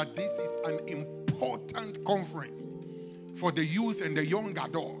know that this is an important conference for the youth and the young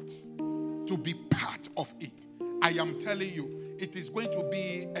adults to be part of it. I am telling you, it is going to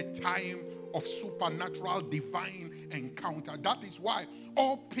be a time of supernatural divine encounter. That is why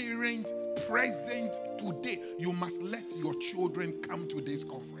all parents present today, you must let your children come to this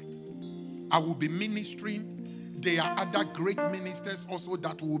conference. I will be ministering. There are other great ministers also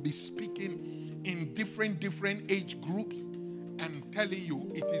that will be speaking in different age groups. I'm telling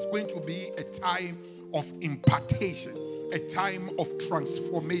you, it is going to be a time of impartation, a time of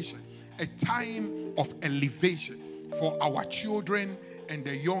transformation, a time of elevation for our children and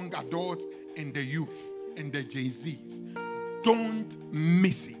the young adults and the youth and the Gen Zs. Don't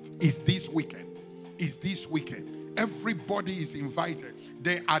miss it. It's this weekend. It's this weekend. Everybody is invited.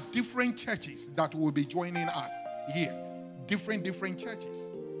 There are different churches that will be joining us here. Different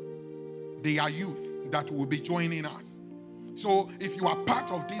churches. They are youth that will be joining us. So if you are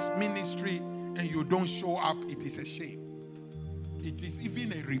part of this ministry and you don't show up, it is a shame. It is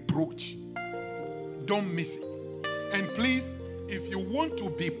even a reproach. Don't miss it. And please, if you want to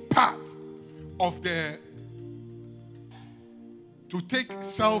be part of to take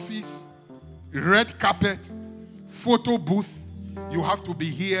selfies, red carpet, photo booth, you have to be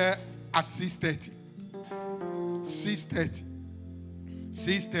here at 6:30. 6:30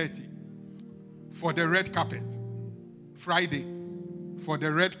 for the red carpet. Friday for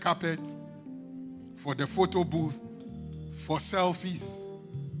the red carpet, for the photo booth, for selfies.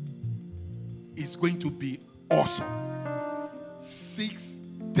 It's going to be awesome. 6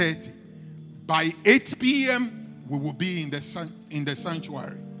 7:30. By 8 p.m., we will be in the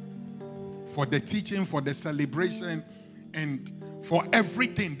sanctuary for the teaching, for the celebration, and for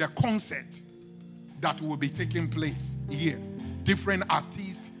everything, the concert that will be taking place here. Different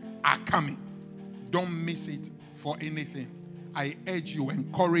artists are coming. Don't miss it for anything. I urge you,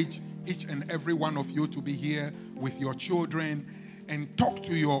 encourage each and every one of you to be here with your children and talk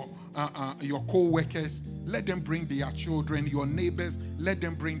to your co-workers. Let them bring their children. Your neighbors, let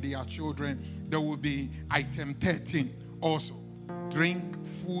them bring their children. There will be item 13 also. Drink,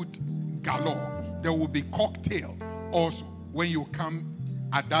 food galore. There will be cocktail also. When you come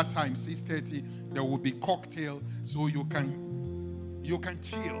at that time, 6:30, there will be cocktail, so you can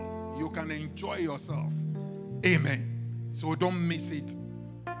chill. You can enjoy yourself. Amen. So don't miss it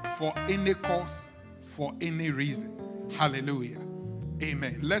for any cause, for any reason. Hallelujah.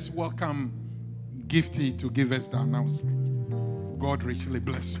 Amen. Let's welcome Gifty to give us the announcement. God richly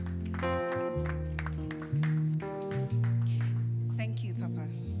bless you. Thank you, Papa.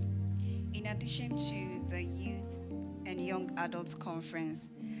 In addition to the Youth and Young Adults Conference,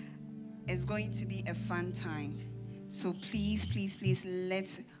 it's going to be a fun time. So please, please, please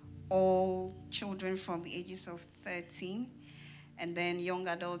let all children from the ages of 13 and then young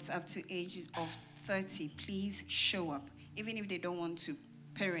adults up to age of 30, please show up. Even if they don't want to,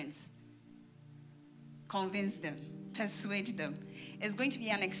 parents, convince them, persuade them. It's going to be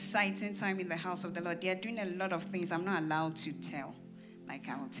an exciting time in the house of the Lord. They are doing a lot of things I'm not allowed to tell, like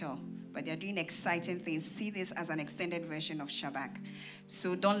I will tell. But they're doing exciting things. See this as an extended version of Shabbat.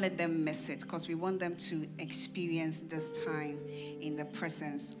 So don't let them miss it, because we want them to experience this time in the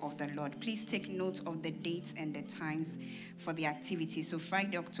presence of the Lord. Please take note of the dates and the times for the activity. So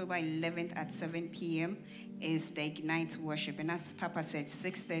Friday, October 11th at 7 p.m. is the Ignite worship. And as Papa said,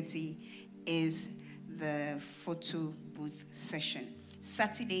 6:30 is the photo booth session.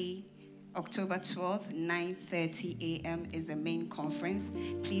 Saturday, October 12th, 9:30 a.m. is the main conference.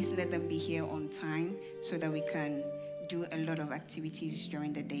 Please let them be here on time so that we can do a lot of activities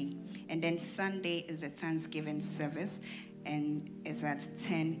during the day. And then Sunday is a Thanksgiving service, and it's at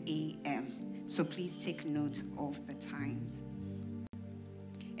 10 a.m. So please take note of the times.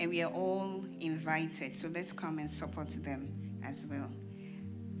 And we are all invited, so let's come and support them as well.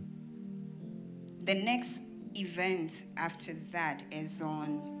 The next event after that is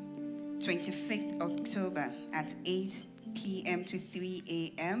on 25th October at 8 p.m. to 3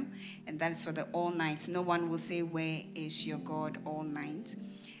 a.m. And that is for the all night. No one will say, "Where is your God?" all night.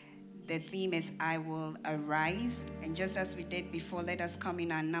 The theme is "I will arise." And just as we did before, let us come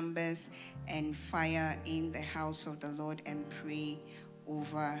in our numbers and fire in the house of the Lord and pray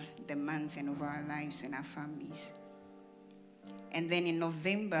over the month and over our lives and our families. And then in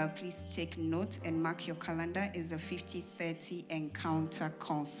November, please take note and mark your calendar, is the 50-30 Encounter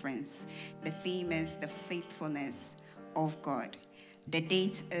Conference. The theme is the faithfulness of God. The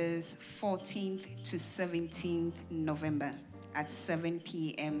date is 14th to 17th November at 7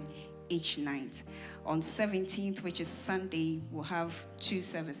 p.m. each night. On 17th, which is Sunday, we'll have two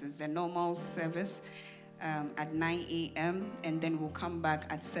services. The normal service at 9 a.m. and then we'll come back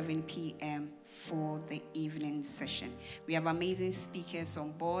at 7 p.m. for the evening session. We have amazing speakers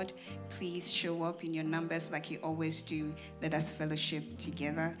on board. Please show up in your numbers like you always do. Let us fellowship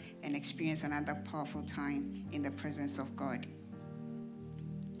together and experience another powerful time in the presence of God.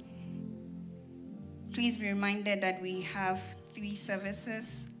 Please be reminded that we have 3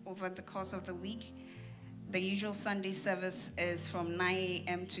 services over the course of the week. The usual Sunday service is from 9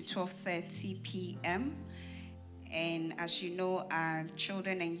 a.m. to 12:30 p.m. And as you know, our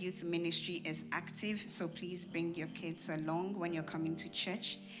children and youth ministry is active, so please bring your kids along when you're coming to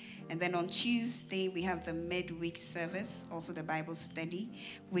church. And then on Tuesday, we have the midweek service, also the Bible study,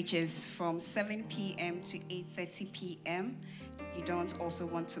 which is from 7 p.m. to 8:30 p.m. You don't also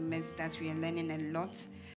want to miss that. We are learning a lot